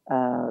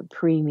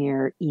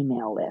premier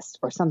email list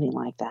or something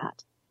like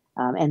that.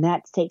 And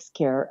that takes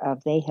care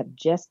of, they have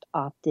just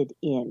opted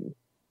in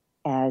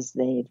as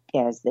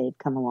they've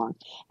come along.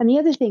 And the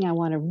other thing I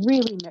want to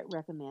really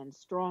recommend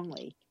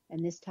strongly,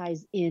 and this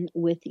ties in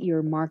with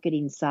your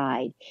marketing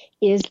side,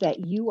 is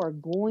that you are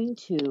going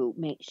to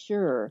make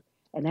sure,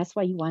 and that's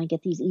why you want to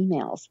get these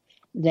emails,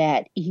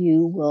 that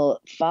you will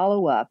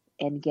follow up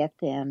and get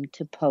them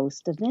to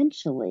post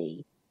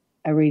eventually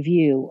a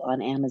review on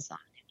Amazon.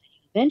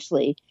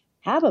 Eventually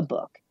have a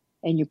book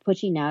and you're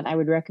pushing out, I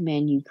would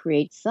recommend you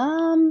create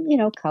some,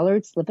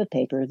 colored slip of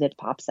paper that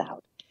pops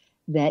out,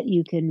 that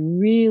you can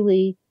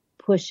really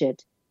push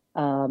it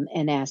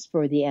and ask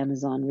for the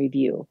Amazon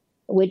review,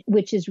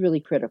 which is really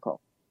critical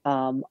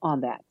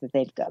on that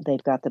they've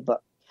got the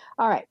book.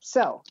 All right,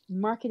 so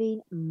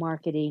marketing.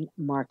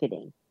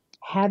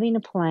 Having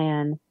a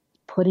plan,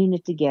 putting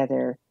it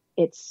together,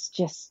 it's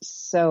just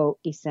so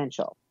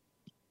essential.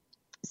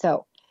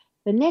 So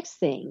the next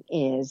thing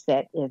is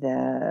that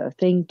the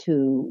thing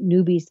to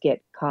newbies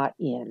get caught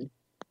in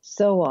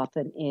so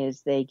often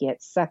is they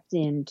get sucked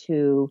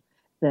into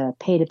the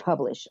pay to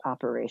publish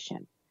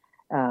operation.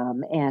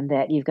 And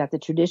that you've got the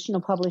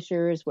traditional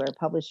publishers where a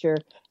publisher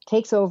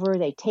takes over,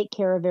 they take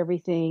care of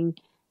everything.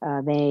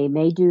 They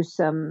may do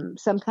some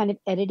kind of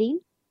editing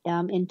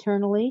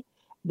internally.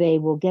 They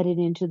will get it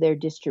into their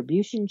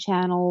distribution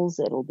channels.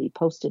 It'll be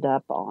posted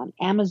up on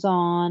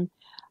Amazon.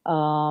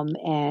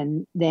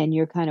 And then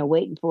you're kind of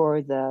waiting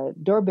for the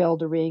doorbell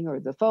to ring or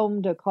the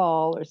phone to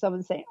call or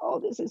someone saying, oh,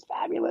 this is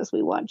fabulous,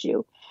 we want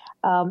you.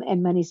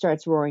 And money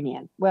starts roaring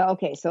in. Well,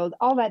 okay, so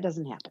all that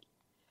doesn't happen,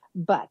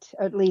 but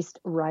at least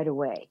right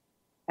away.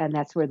 And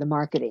that's where the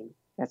marketing,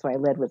 that's why I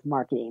led with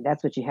marketing.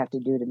 That's what you have to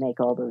do to make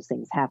all those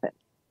things happen.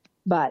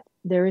 But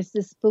there is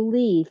this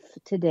belief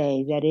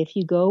today that if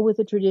you go with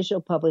a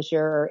traditional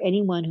publisher or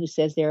anyone who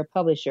says they're a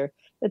publisher,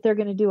 that they're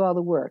going to do all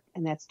the work.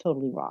 And that's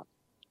totally wrong.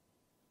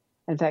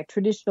 In fact,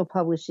 traditional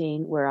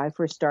publishing, where I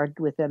first started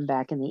with them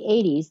back in the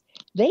 80s,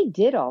 they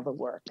did all the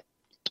work.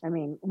 I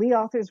mean, we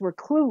authors were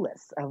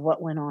clueless of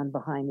what went on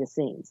behind the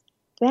scenes.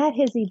 That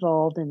has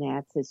evolved and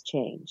that has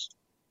changed.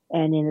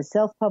 And in the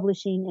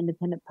self-publishing,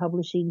 independent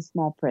publishing,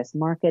 small press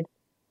market,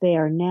 they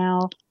are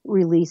now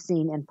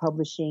releasing and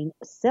publishing,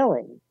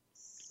 selling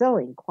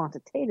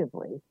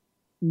quantitatively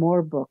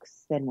more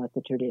books than what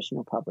the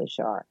traditional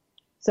publishers are.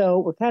 So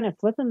we're kind of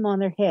flipping them on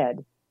their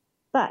head.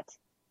 But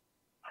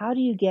how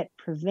do you get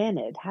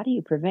prevented? How do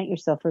you prevent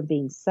yourself from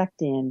being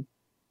sucked in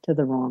to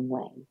the wrong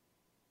way?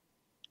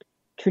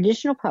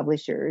 Traditional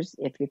publishers,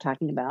 if you're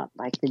talking about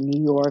like the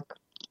New York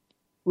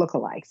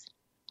lookalikes,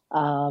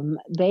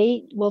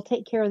 they will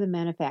take care of the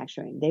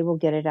manufacturing. They will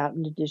get it out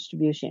into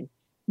distribution.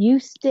 You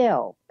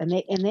still, and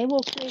they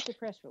will create the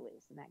press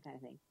release and that kind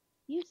of thing.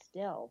 You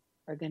still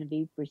are going to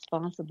be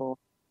responsible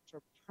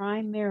for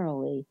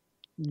primarily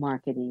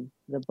marketing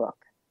the book.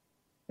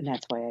 And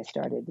that's why I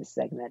started this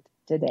segment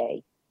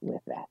today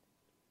with that.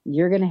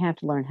 You're going to have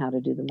to learn how to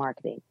do the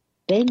marketing.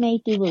 They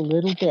may do a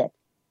little bit,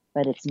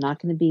 but it's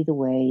not going to be the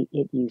way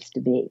it used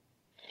to be.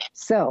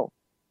 So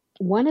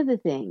one of the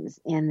things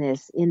in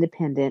this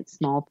independent,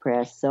 small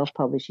press,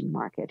 self-publishing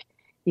market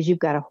is you've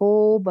got a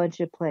whole bunch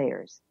of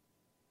players.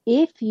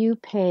 If you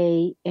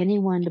pay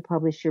anyone to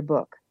publish your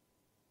book,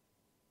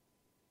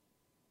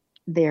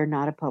 they're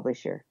not a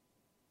publisher.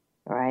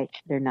 All right?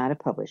 They're not a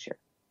publisher.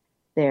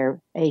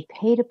 They're a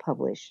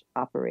pay-to-publish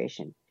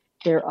operation.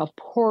 They're a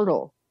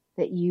portal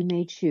that you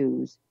may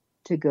choose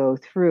to go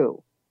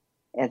through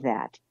at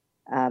that.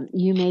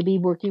 You may be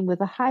working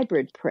with a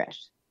hybrid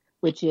press,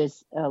 which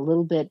is a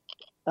little bit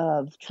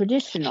of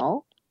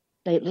traditional.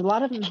 A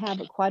lot of them have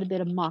quite a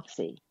bit of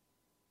moxie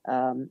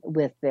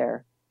with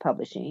their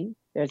publishing.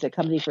 There's a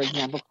company, for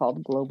example,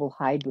 called Global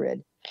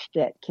Hybrid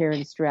that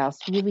Karen Strauss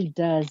really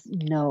does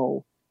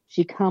know.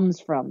 She comes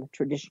from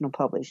traditional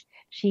publish.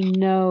 She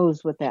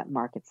knows what that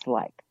market's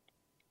like.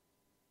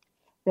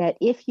 That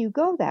if you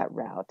go that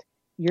route,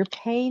 you're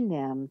paying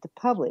them to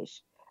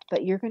publish,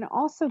 but you're going to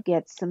also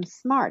get some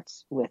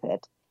smarts with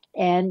it,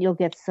 and you'll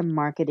get some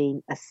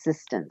marketing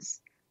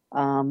assistance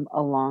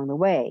along the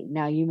way.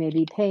 Now, you may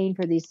be paying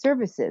for these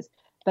services,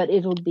 but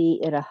it'll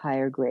be at a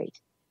higher rate.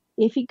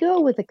 If you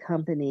go with a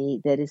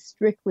company that is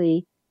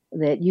strictly,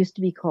 that used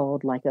to be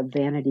called like a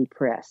vanity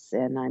press,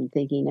 and I'm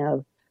thinking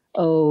of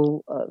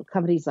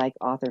companies like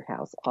Author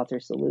House, Author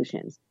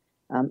Solutions,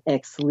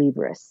 Ex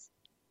Libris,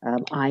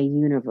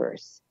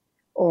 iUniverse,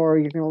 or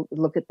you're going to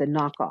look at the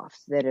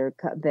knockoffs that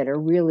are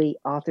really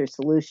Author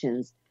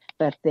Solutions,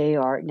 but they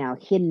are now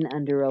hidden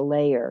under a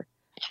layer.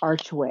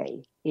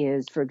 Archway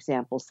is, for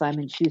example,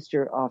 Simon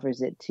Schuster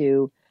offers it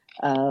to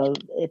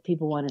if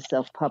people want to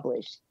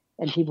self-publish,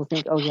 and people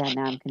think, oh yeah,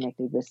 now I'm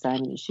connected with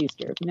Simon and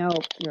Schuster. No,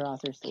 you're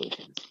Author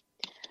Solutions.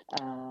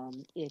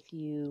 If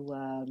you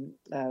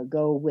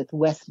go with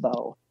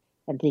Westbow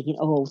and thinking,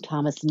 oh,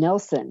 Thomas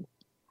Nelson,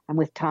 I'm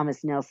with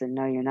Thomas Nelson.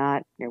 No, you're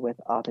not. You're with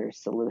Author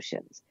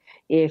Solutions.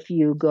 If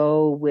you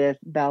go with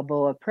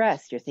Balboa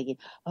Press, you're thinking,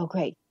 oh,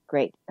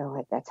 great.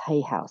 Oh, that's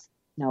Hay House.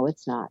 No,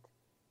 it's not.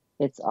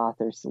 It's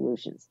Author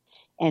Solutions.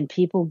 And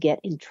people get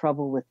in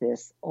trouble with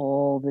this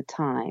all the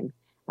time.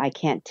 I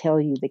can't tell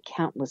you the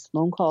countless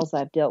phone calls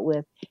I've dealt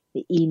with,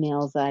 the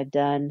emails I've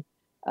done.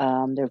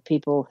 There are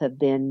people have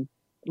been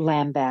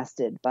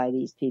lambasted by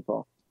these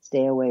people.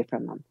 Stay away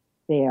from them.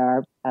 They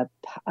are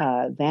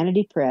a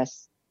vanity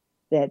press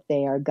that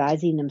they are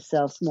guising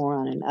themselves more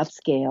on an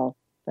upscale,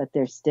 but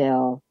they're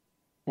still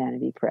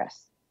vanity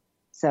press.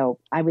 So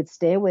I would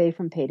stay away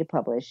from pay to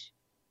publish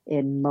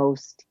in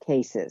most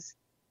cases.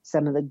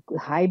 Some of the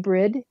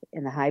hybrid,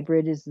 and the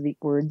hybrid is the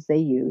words they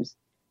use.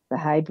 The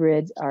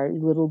hybrids are a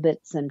little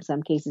bit, in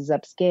some cases,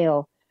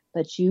 upscale,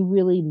 but you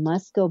really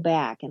must go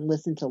back and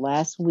listen to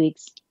last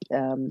week's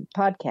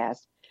podcast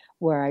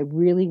where I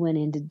really went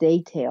into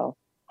detail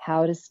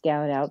how to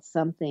scout out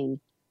something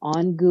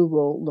on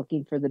Google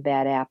looking for the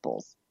bad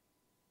apples.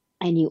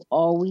 And you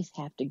always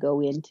have to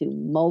go into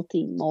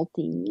multi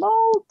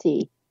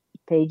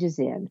pages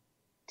in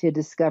to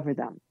discover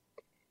them.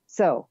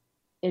 So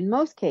in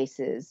most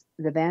cases,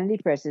 the vanity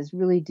presses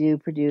really do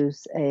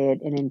produce an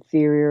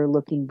inferior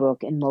looking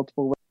book in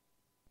multiple ways.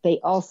 They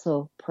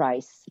also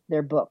price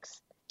their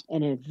books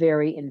in a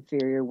very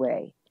inferior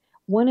way.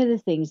 one of the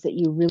things that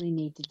you really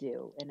need to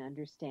do and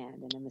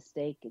understand, and a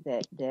mistake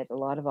that a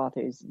lot of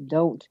authors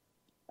don't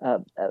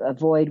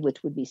avoid,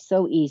 which would be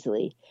so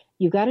easily,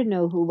 you've got to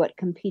know what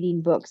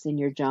competing books in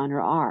your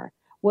genre are.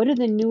 What are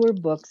the newer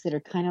books that are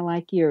kind of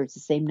like yours, the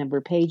same number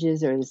of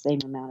pages or the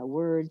same amount of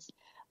words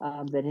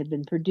that have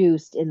been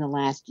produced in the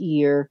last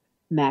year,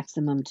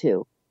 maximum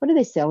two? What are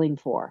they selling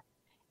for?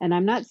 And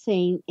I'm not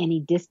saying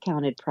any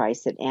discounted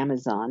price at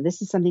Amazon.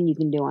 This is something you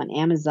can do on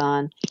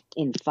Amazon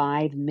in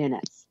 5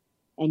 minutes.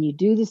 And you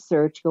do the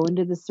search, go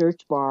into the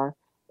search bar,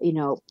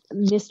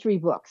 mystery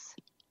books.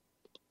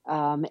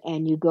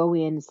 And you go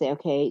in and say,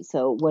 okay,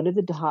 so what are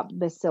the top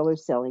bestsellers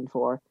selling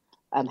for?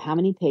 How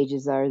many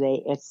pages are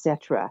they,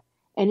 etc.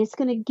 And it's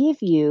going to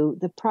give you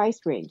the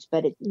price range,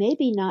 but it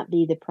maybe not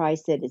be the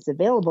price that is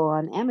available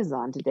on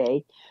Amazon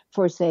today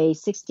for, say,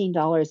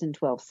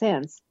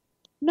 $16.12.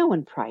 No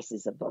one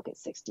prices a book at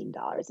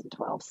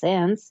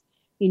 $16.12.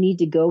 You need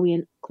to go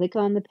in, click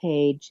on the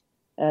page,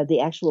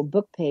 the actual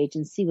book page,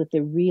 and see what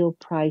the real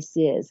price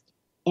is.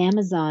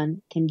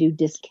 Amazon can do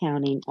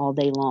discounting all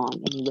day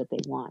long, any what they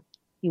want.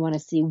 You want to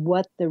see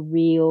what the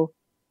real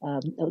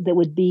that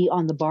would be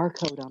on the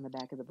barcode on the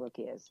back of the book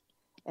is.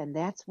 And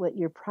that's what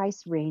your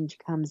price range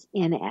comes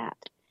in at.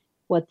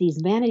 What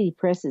these vanity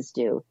presses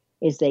do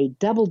is they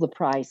double the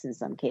price in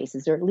some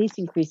cases, or at least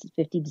increase it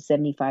 50 to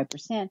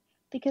 75%,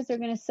 because they're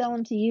going to sell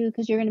them to you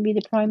because you're going to be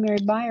the primary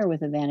buyer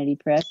with a vanity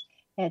press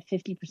at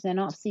 50%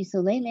 off. See,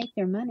 so they make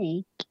their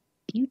money.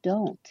 You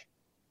don't.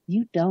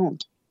 You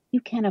don't. You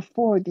can't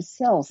afford to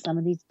sell some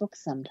of these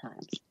books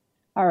sometimes.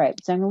 All right,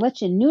 so I'm going to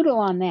let you noodle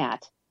on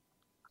that,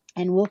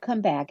 and we'll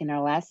come back in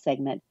our last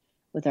segment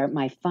with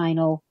my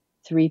final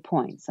 3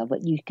 points of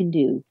what you can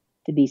do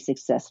to be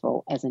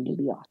successful as a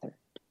newbie author.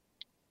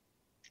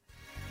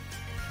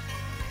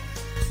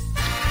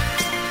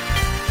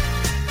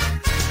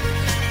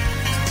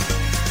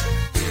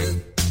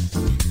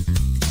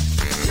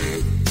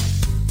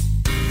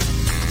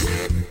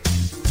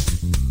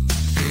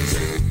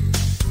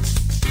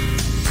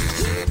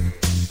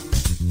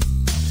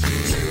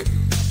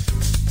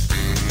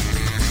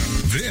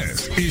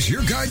 This is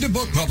your guide to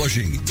book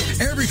publishing.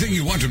 Everything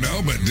you want to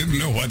know but didn't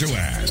know what to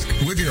ask.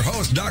 With your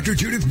host, Dr.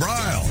 Judith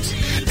Briles.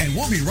 And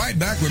we'll be right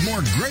back with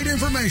more great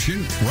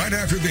information right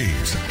after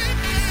these.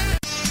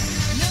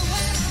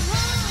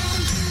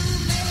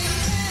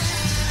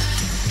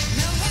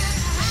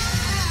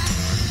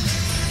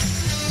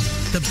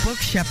 The book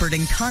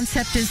shepherding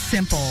concept is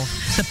simple.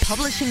 The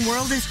publishing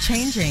world is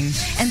changing,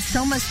 and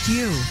so must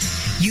you.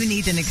 You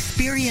need an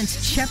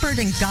experienced shepherd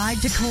and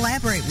guide to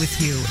collaborate with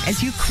you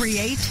as you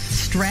create,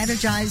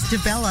 strategize,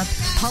 develop,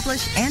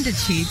 publish, and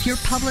achieve your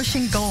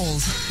publishing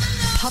goals.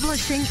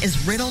 Publishing is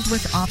riddled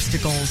with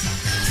obstacles,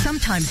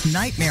 sometimes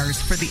nightmares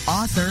for the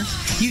author.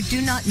 You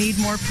do not need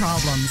more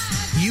problems.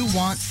 You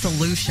want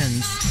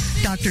solutions.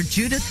 Dr.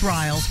 Judith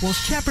Briles will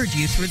shepherd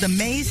you through the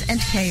maze and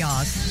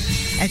chaos.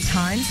 At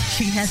times,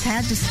 she has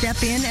had to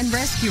step in and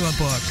rescue a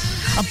book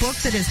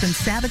that has been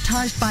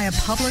sabotaged by a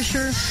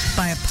publisher,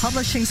 by a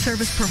publishing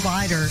service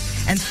provider,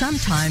 and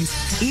sometimes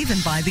even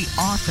by the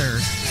author.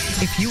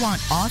 If you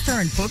want author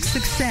and book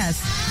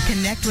success,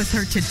 connect with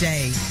her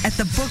today at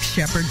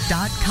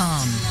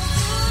thebookshepherd.com.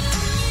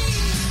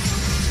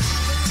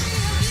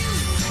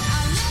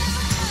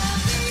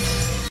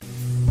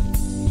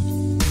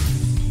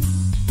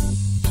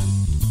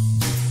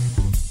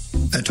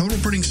 At Total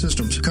Printing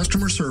Systems,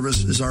 customer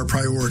service is our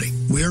priority.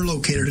 We are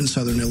located in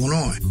Southern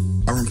Illinois.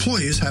 Our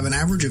employees have an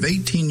average of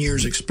 18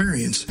 years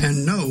experience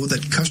and know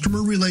that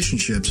customer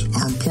relationships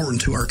are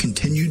important to our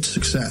continued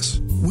success.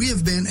 We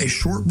have been a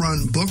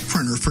short-run book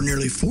printer for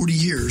nearly 40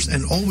 years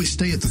and always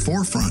stay at the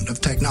forefront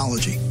of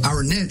technology.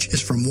 Our niche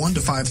is from 1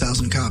 to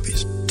 5,000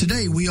 copies.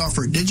 Today, we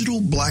offer digital,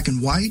 black and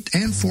white,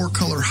 and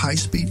 4-color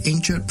high-speed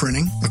inkjet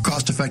printing, a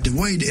cost-effective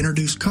way to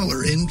introduce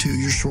color into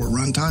your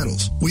short-run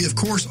titles. We, of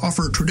course,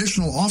 offer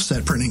traditional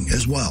offset printing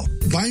as well.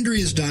 Bindery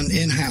is done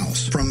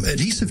in-house, from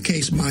adhesive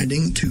case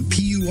binding to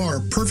PUR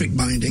perfect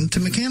binding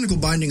to mechanical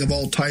binding of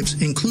all types,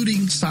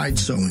 including side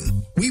sewing.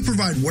 We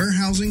provide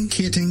warehousing,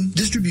 kitting,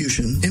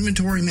 distribution,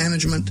 inventory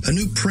management, a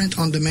new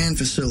print-on-demand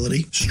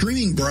facility,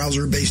 streaming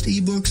browser-based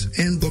ebooks,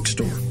 and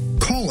bookstore.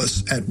 Call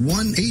us at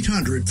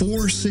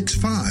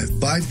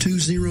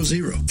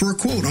 1-800-465-5200 for a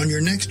quote on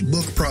your next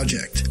book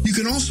project. You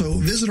can also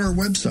visit our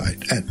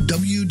website at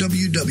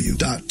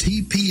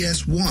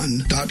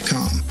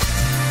www.tps1.com.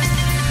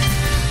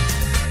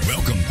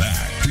 Welcome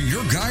back to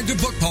your guide to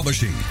book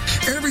publishing.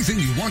 Everything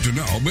you want to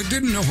know but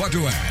didn't know what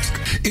to ask.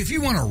 If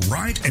you want to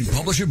write and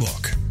publish a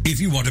book, if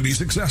you want to be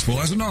successful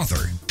as an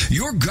author,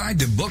 your guide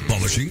to book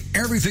publishing,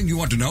 everything you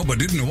want to know but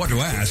didn't know what to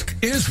ask,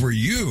 is for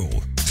you.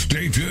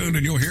 Stay tuned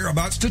and you'll hear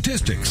about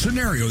statistics,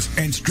 scenarios,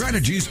 and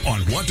strategies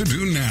on what to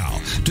do now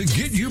to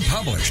get you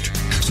published.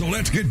 So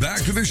let's get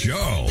back to the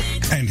show.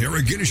 And here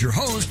again is your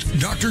host,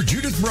 Dr.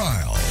 Judith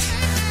Briles.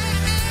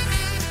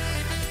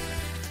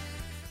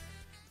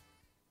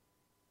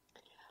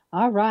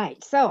 All right,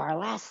 so our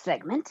last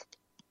segment,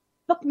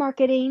 book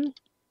marketing.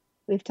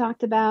 We've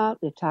talked about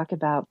a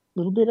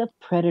little bit of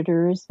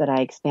predators, but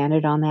I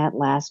expanded on that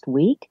last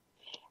week.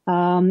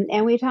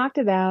 And we talked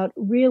about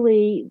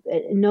really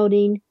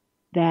noting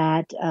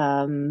that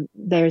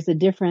there's a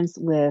difference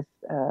with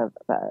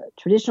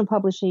traditional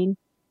publishing,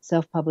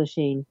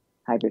 self-publishing,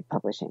 hybrid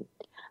publishing.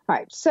 All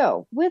right,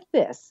 so with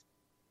this,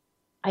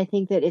 I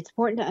think that it's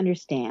important to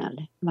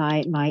understand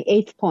my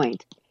 8th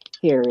point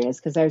here is,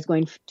 because I was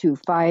going to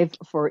 5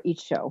 for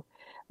each show.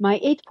 My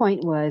 8th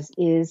point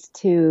is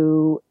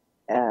to,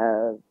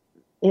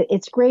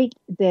 it's great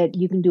that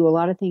you can do a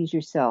lot of things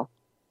yourself,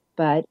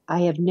 but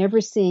I have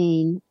never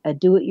seen a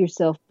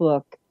do-it-yourself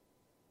book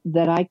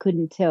that I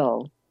couldn't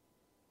tell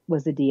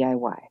was a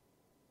DIY.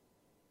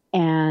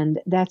 And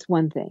that's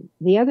one thing.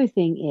 The other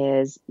thing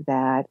is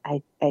that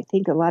I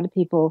think a lot of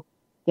people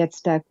get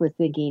stuck with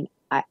thinking,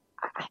 I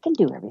can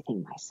do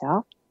everything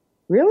myself.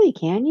 Really,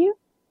 can you?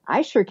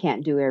 I sure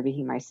can't do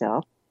everything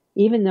myself.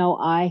 Even though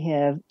I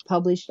have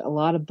published a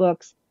lot of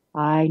books,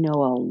 I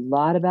know a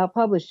lot about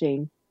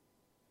publishing,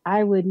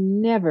 I would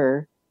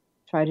never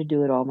try to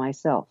do it all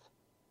myself.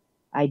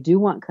 I do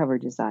want cover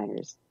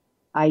designers.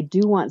 I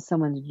do want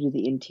someone to do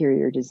the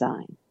interior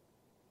design.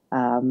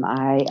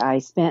 I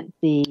spent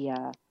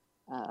the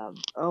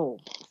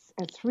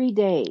 3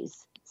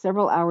 days,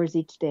 several hours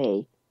each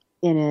day,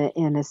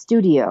 in a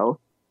studio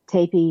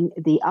taping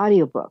the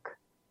audiobook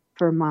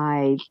for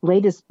my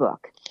latest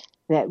book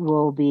that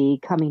will be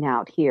coming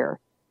out here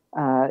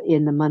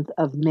in the month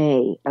of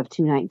May of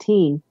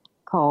 2019,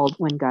 called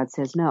When God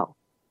Says No.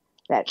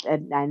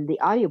 And the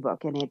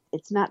audiobook, and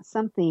it's not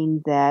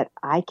something that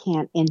I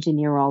can't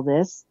engineer all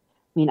this.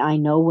 I mean, I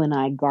know when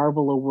I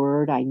garble a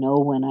word, I know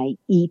when I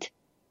eat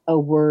a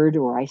word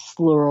or I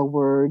slur a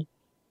word,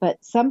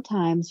 but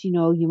sometimes,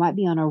 you might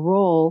be on a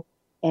roll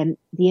and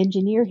the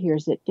engineer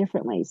hears it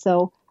differently.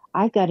 So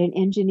I've got an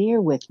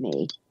engineer with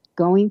me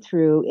going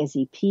through as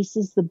he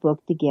pieces the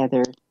book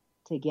together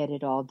to get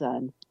it all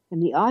done in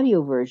the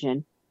audio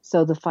version,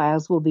 so the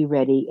files will be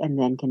ready and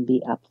then can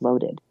be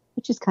uploaded,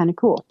 which is kind of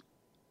cool.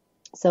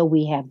 So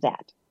we have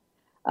that.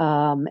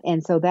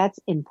 And so that's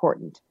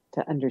important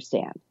to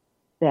understand,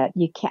 that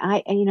you can,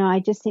 I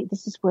just think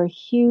this is where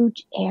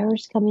huge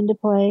errors come into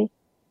play.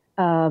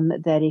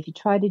 That if you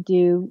try to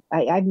do,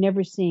 I've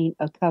never seen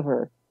a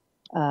cover,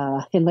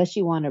 unless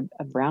you want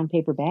a brown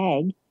paper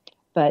bag,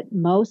 but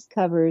most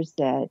covers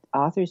that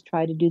authors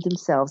try to do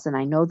themselves, and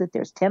I know that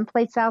there's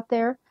templates out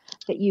there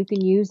that you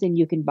can use and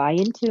you can buy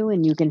into,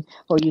 and you can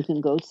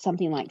go to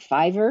something like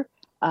Fiverr,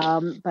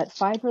 but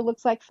Fiverr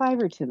looks like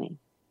Fiverr to me.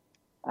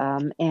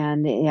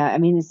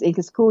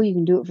 It's cool. You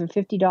can do it for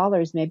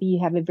 $50. Maybe you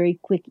have a very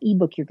quick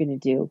ebook you're going to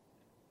do,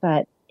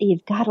 but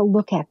you've got to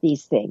look at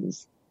these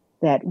things.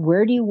 That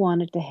where do you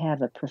want it to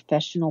have a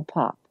professional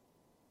pop?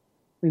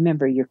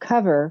 Remember, your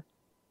cover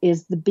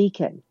is the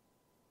beacon.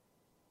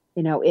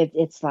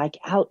 It's like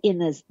out in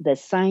the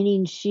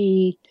signing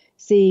sea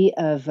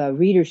of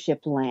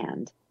readership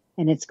land,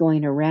 and it's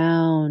going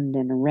around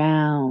and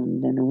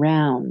around and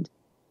around.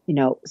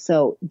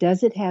 So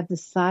does it have the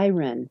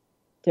siren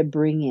to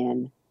bring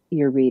in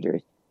your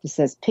readers? It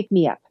says, pick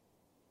me up,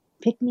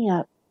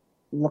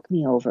 look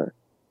me over.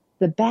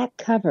 The back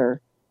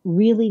cover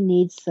really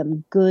needs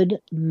some good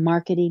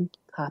marketing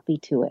copy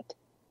to it.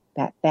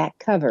 That back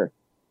cover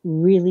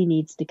really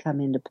needs to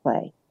come into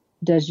play.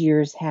 Does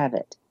yours have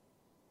it?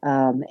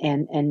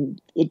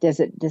 And does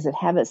it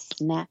have a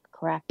snap,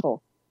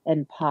 crackle,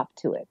 and pop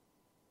to it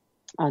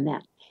on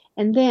that?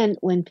 And then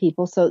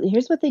so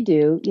here's what they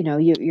do.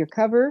 Your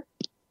cover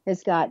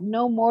has got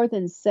no more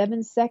than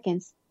 7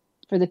 seconds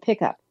for the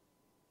pickup.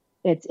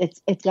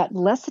 It's got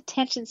less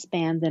attention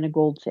span than a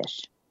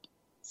goldfish.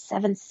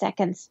 7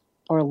 seconds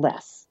or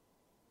less.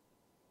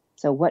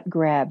 So what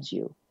grabs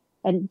you?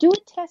 And do a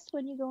test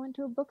when you go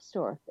into a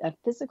bookstore, a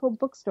physical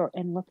bookstore,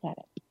 and look at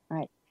it. All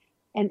right.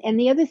 And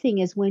the other thing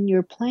is, when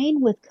you're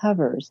playing with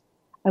covers,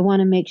 I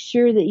want to make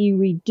sure that you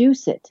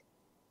reduce it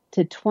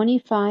to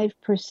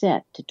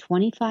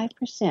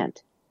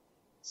 25%,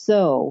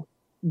 so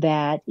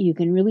that you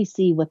can really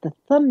see what the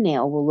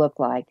thumbnail will look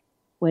like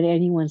when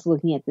anyone's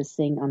looking at this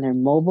thing on their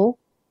mobile,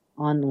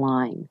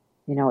 online.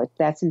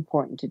 That's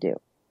important to do.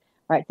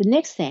 All right, the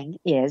next thing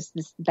is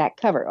this back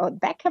cover.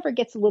 Back cover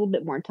gets a little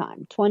bit more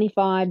time,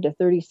 25 to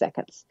 30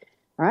 seconds.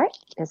 All right,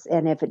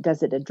 and if it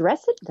does it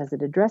address it? Does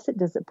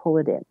it pull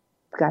it in?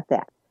 Got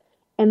that.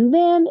 And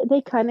then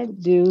they kind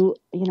of do,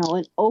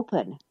 an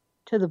open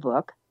to the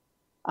book.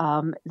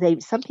 Some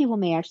people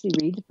may actually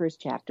read the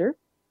first chapter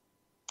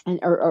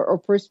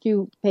or first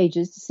few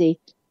pages to see,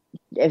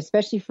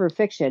 especially for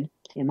fiction,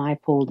 am I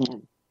pulled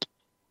in?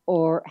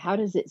 Or how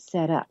does it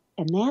set up?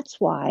 And that's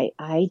why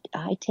I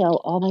tell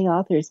all my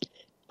authors,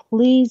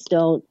 please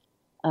don't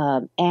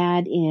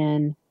add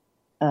in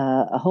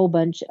a whole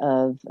bunch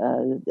of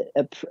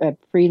a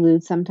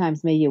prelude,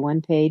 sometimes maybe a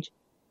 1 page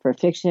for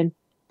fiction.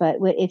 But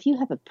if you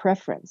have a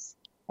preference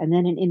and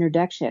then an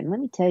introduction, let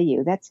me tell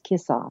you, that's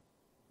kiss off.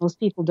 Most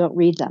people don't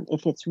read them.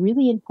 If it's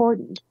really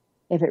important,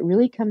 if it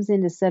really comes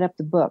in to set up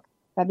the book,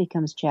 that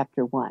becomes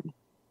chapter 1.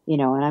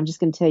 And I'm just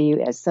going to tell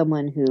you, as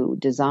someone who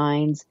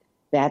designs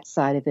that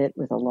side of it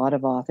with a lot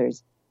of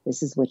authors,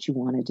 this is what you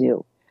want to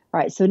do. All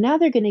right, so now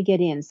they're going to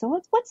get in.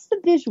 So what's the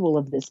visual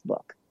of this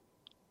book?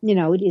 You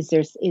know, is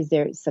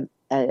there some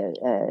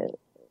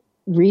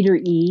reader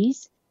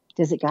ease?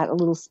 Does it got a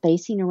little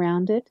spacing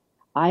around it?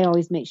 I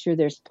always make sure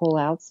there's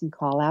pull-outs and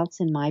call-outs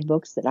in my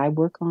books that I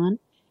work on.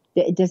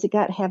 Does it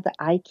have the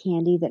eye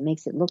candy that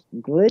makes it look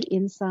good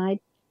inside?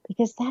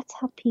 Because that's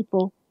how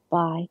people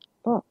buy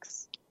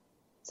books.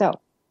 So,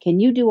 can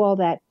you do all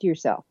that to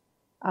yourself?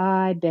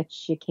 I bet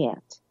you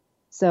can't.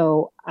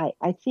 So,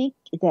 I think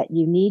that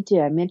you need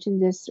to, I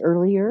mentioned this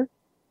earlier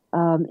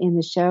in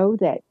the show,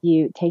 that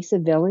it takes a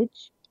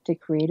village to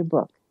create a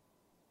book.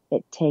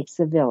 It takes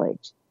a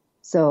village.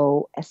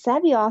 So,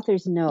 savvy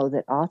authors know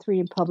that authoring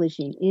and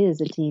publishing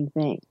is a team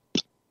thing.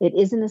 It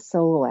isn't a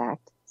solo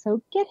act.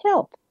 So, get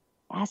help.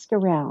 Ask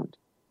around.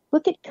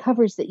 Look at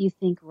covers that you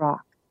think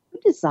rock. Who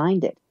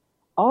designed it?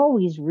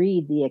 Always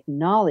read the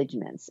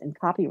acknowledgments and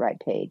copyright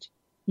page.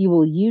 You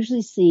will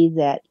usually see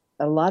that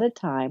a lot of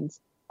times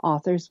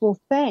authors will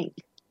thank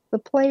the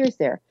players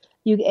there.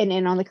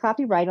 And on the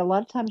copyright, a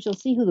lot of times you'll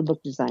see who the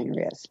book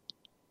designer is,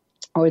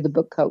 or the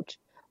book coach,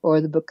 or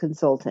the book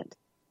consultant.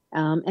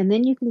 And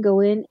then you can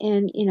go in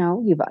and,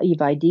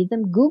 you've ID'd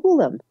them, Google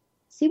them,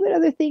 see what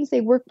other things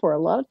they work for. A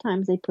lot of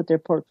times they put their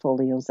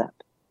portfolios up.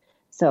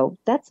 So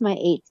that's my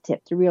 8th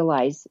tip, to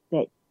realize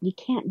that you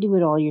can't do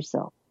it all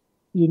yourself.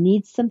 You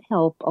need some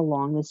help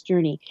along this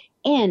journey.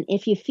 And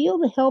if you feel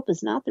the help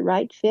is not the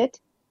right fit,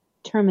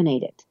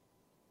 terminate it.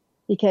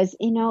 Because,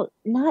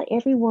 not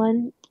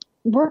everyone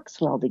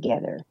works well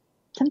together.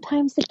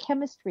 Sometimes the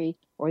chemistry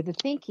or the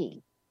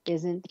thinking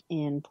isn't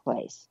in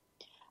place.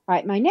 All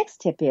right, my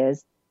next tip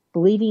is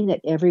believing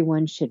that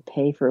everyone should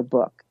pay for a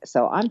book.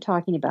 So I'm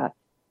talking about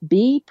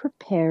be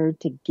prepared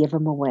to give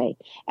them away.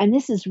 And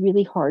this is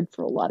really hard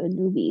for a lot of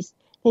newbies.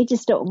 They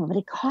just don't know, but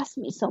it cost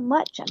me so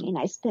much. I mean,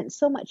 I spent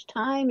so much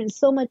time and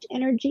so much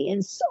energy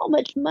and so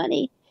much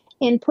money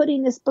in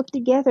putting this book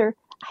together.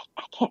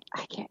 I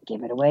can't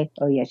give it away.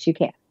 Oh, yes, you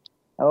can.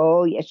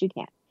 Oh, yes, you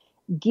can.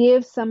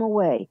 Give some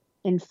away.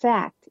 In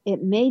fact,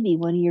 it may be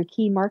one of your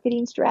key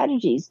marketing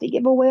strategies to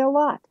give away a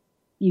lot.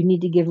 You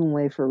need to give them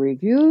away for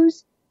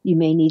reviews. You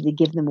may need to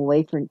give them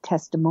away for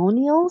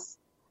testimonials.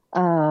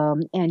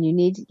 And you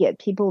need to get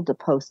people to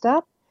post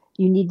up.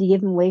 You need to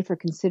give them away for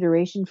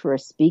consideration for a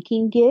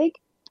speaking gig.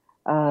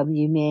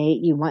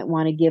 You might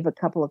want to give a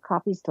couple of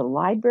copies to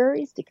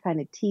libraries to kind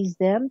of tease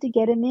them to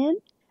get them in.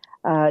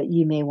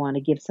 You may want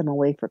to give some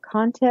away for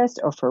contests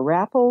or for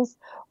raffles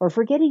or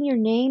for getting your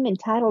name and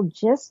title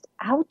just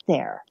out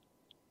there.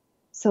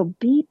 So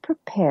be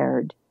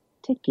prepared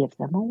to give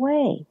them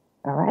away.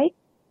 All right?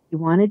 You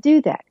want to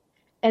do that.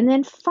 And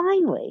then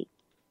finally,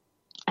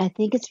 I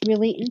think it's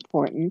really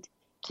important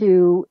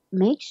to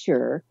make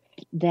sure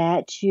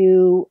that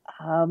you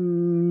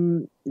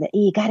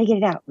got to get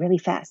it out really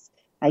fast.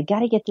 I got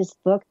to get this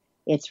book.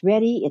 It's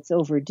ready. It's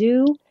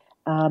overdue.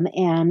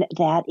 And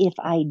that if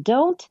I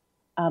don't,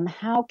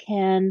 how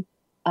can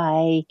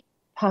I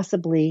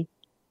possibly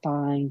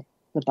find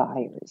the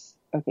buyers?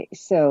 Okay,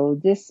 so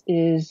this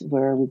is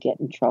where we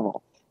get in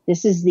trouble.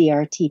 This is the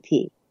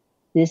RTP.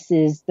 This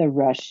is the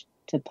rush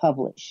to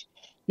publish.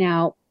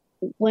 Now,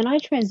 when I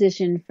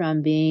transitioned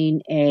from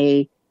being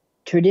a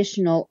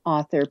traditional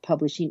author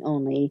publishing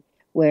only,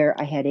 where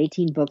I had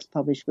 18 books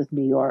published with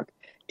New York,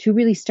 to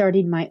really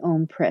starting my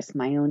own press,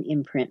 my own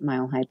imprint,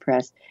 Mile High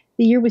Press.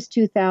 The year was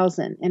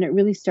 2000, and it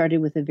really started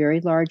with a very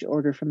large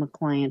order from a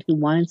client who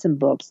wanted some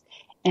books,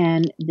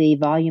 and the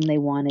volume they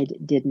wanted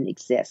didn't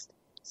exist.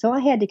 So I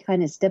had to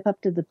kind of step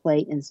up to the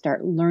plate and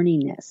start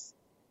learning this.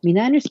 I mean,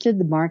 I understood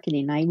the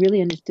marketing. I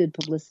really understood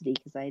publicity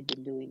because I had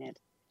been doing it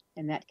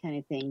and that kind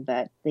of thing.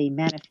 But the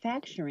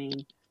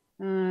manufacturing,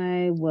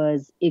 I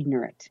was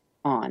ignorant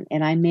on,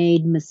 and I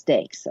made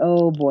mistakes.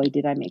 Oh boy,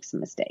 did I make some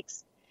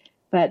mistakes.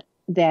 But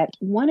that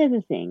one of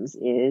the things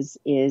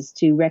is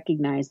to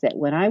recognize that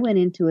when I went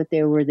into it,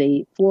 there were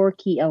the 4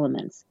 key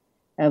elements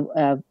of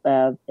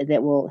that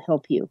will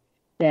help you.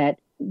 That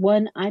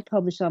one, I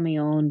publish on my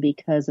own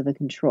because of a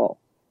control.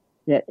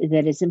 That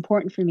it's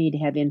important for me to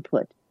have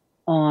input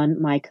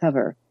on my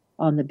cover,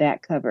 on the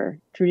back cover.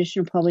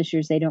 Traditional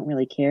publishers, they don't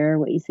really care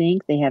what you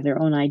think. They have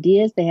their own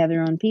ideas, they have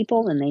their own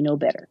people, and they know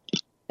better.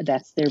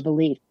 That's their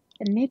belief.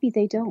 And maybe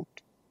they don't.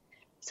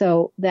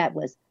 So that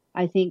was,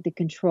 I think, the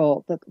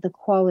control, the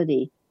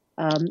quality.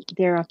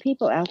 There are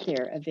people out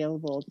there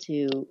available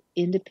to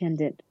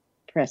independent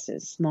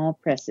presses, small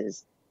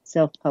presses,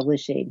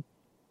 self-publishing,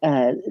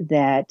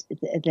 that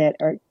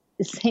are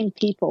the same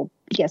people,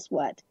 guess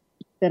what,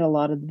 that a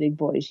lot of the big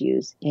boys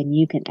use, and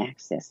you can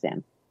access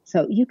them.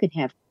 So you can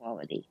have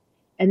quality.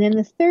 And then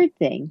the third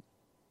thing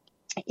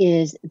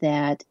is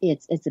that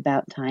it's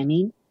about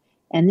timing.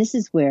 And this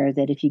is where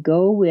that if you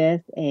go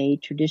with a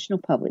traditional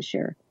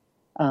publisher,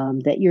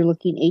 that you're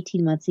looking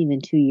 18 months,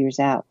 even 2 years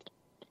out.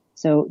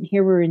 So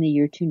here we're in the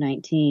year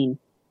 2019.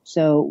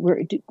 So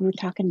we're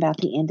talking about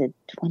the end of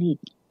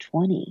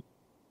 2020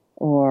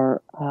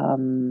 or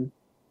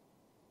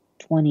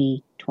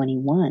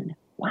 2021.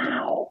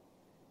 Wow.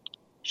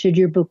 Should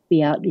your book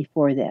be out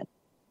before then?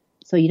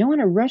 So you don't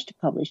want to rush to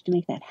publish to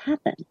make that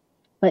happen.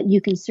 But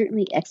you can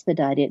certainly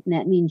expedite it, and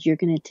that means you're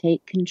going to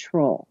take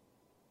control.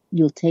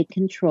 You'll take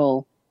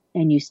control,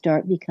 and you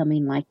start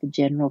becoming like the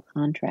general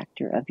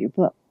contractor of your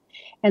book.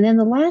 And then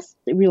the last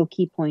real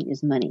key point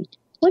is money.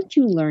 Once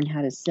you learn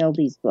how to sell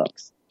these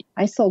books,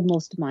 I sold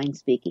most of mine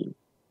speaking,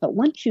 but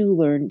once you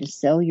learn to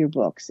sell your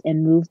books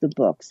and move the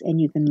books and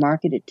you can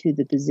market it to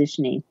the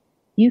positioning,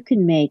 you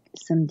can make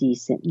some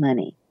decent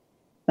money.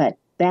 But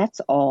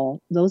that's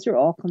all, those are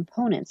all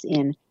components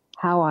in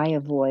how I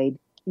avoid,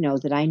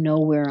 that I know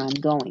where I'm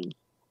going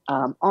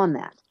on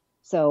that.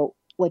 So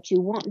what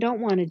you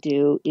don't want to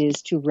do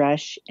is to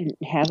rush and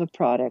have a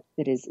product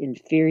that is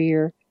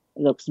inferior,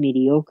 looks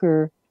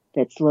mediocre,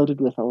 that's loaded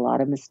with a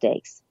lot of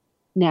mistakes.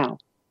 Now,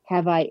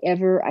 have I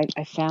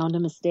found a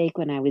mistake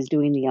when I was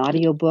doing the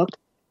audiobook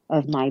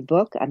of my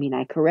book. I mean,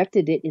 I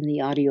corrected it in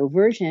the audio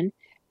version.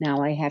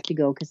 Now I have to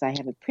go because I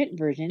have a print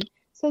version.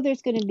 So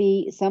there's going to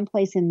be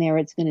someplace in there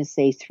it's going to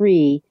say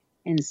 3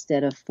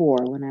 instead of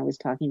 4 when I was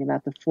talking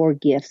about the 4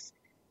 gifts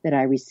that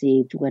I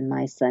received when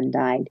my son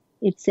died.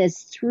 It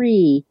says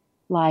 3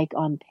 like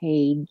on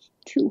page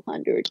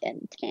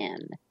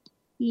 210.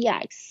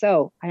 Yikes.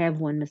 So I have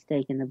one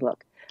mistake in the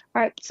book.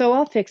 All right, so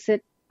I'll fix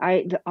it.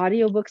 The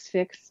audiobook's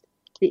fixed.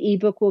 The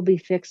ebook will be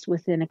fixed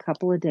within a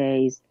couple of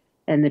days.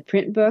 And the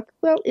print book,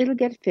 well, it'll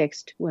get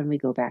fixed when we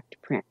go back to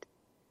print.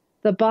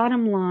 The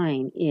bottom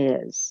line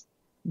is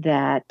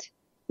that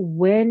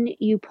when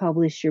you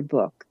publish your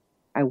book,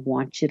 I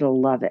want you to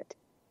love it.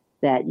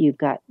 That you've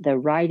got the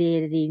right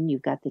editing,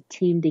 you've got the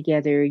team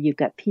together, you've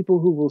got people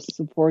who will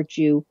support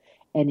you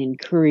and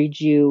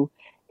encourage you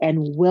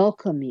and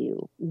welcome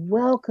you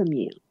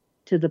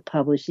to the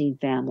publishing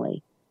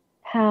family.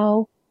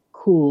 How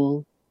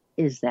cool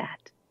is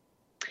that?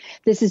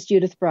 This is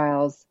Judith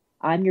Briles.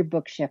 I'm your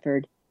book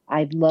shepherd.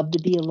 I'd love to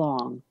be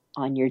along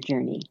on your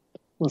journey.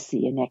 We'll see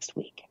you next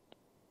week.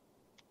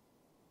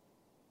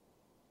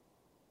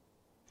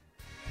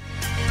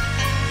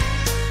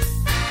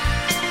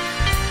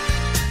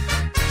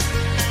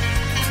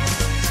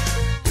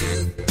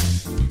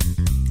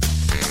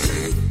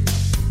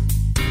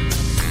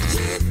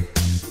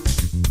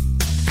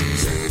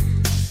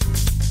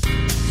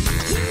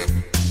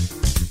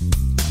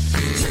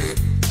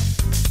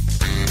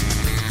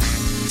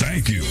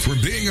 For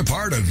being a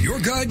part of Your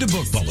Guide to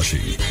Book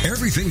Publishing.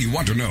 Everything you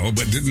want to know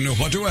but didn't know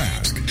what to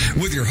ask.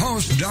 With your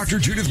host, Dr.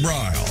 Judith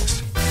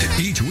Briles.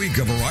 Each week,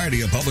 a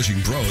variety of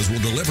publishing pros will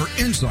deliver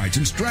insights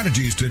and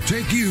strategies to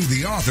take you,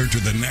 the author, to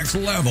the next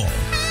level.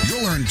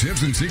 You'll learn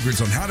tips and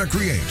secrets on how to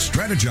create,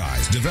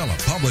 strategize, develop,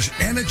 publish,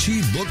 and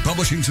achieve book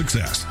publishing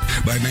success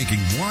by making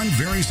one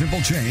very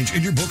simple change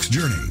in your book's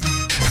journey.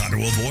 How to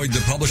avoid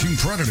the publishing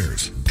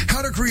predators.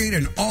 How to create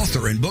an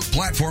author and book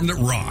platform that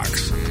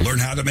rocks. Learn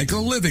how to make a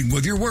living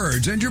with your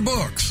words and your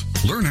books.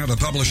 Learn how to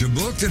publish a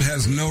book that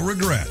has no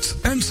regrets,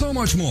 and so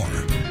much more.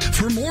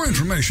 For more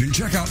information,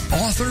 check out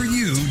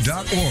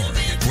AuthorU.org,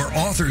 where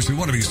authors who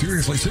want to be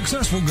seriously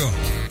successful go.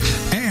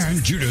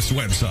 And Judith's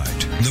website,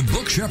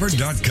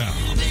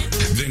 thebookshepherd.com.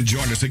 Then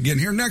join us again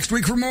here next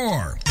week for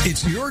more.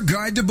 It's Your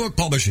Guide to Book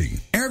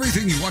Publishing.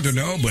 Everything you want to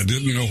know but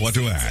didn't know what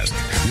to ask.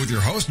 With your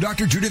host,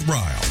 Dr. Judith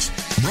Briles.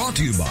 Brought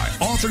to you by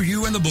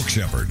AuthorU and the Book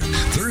Shepherd.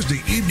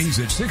 Thursday evenings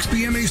at 6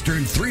 p.m.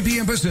 Eastern, 3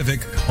 p.m.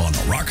 Pacific on the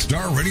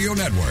Rockstar Radio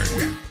Network.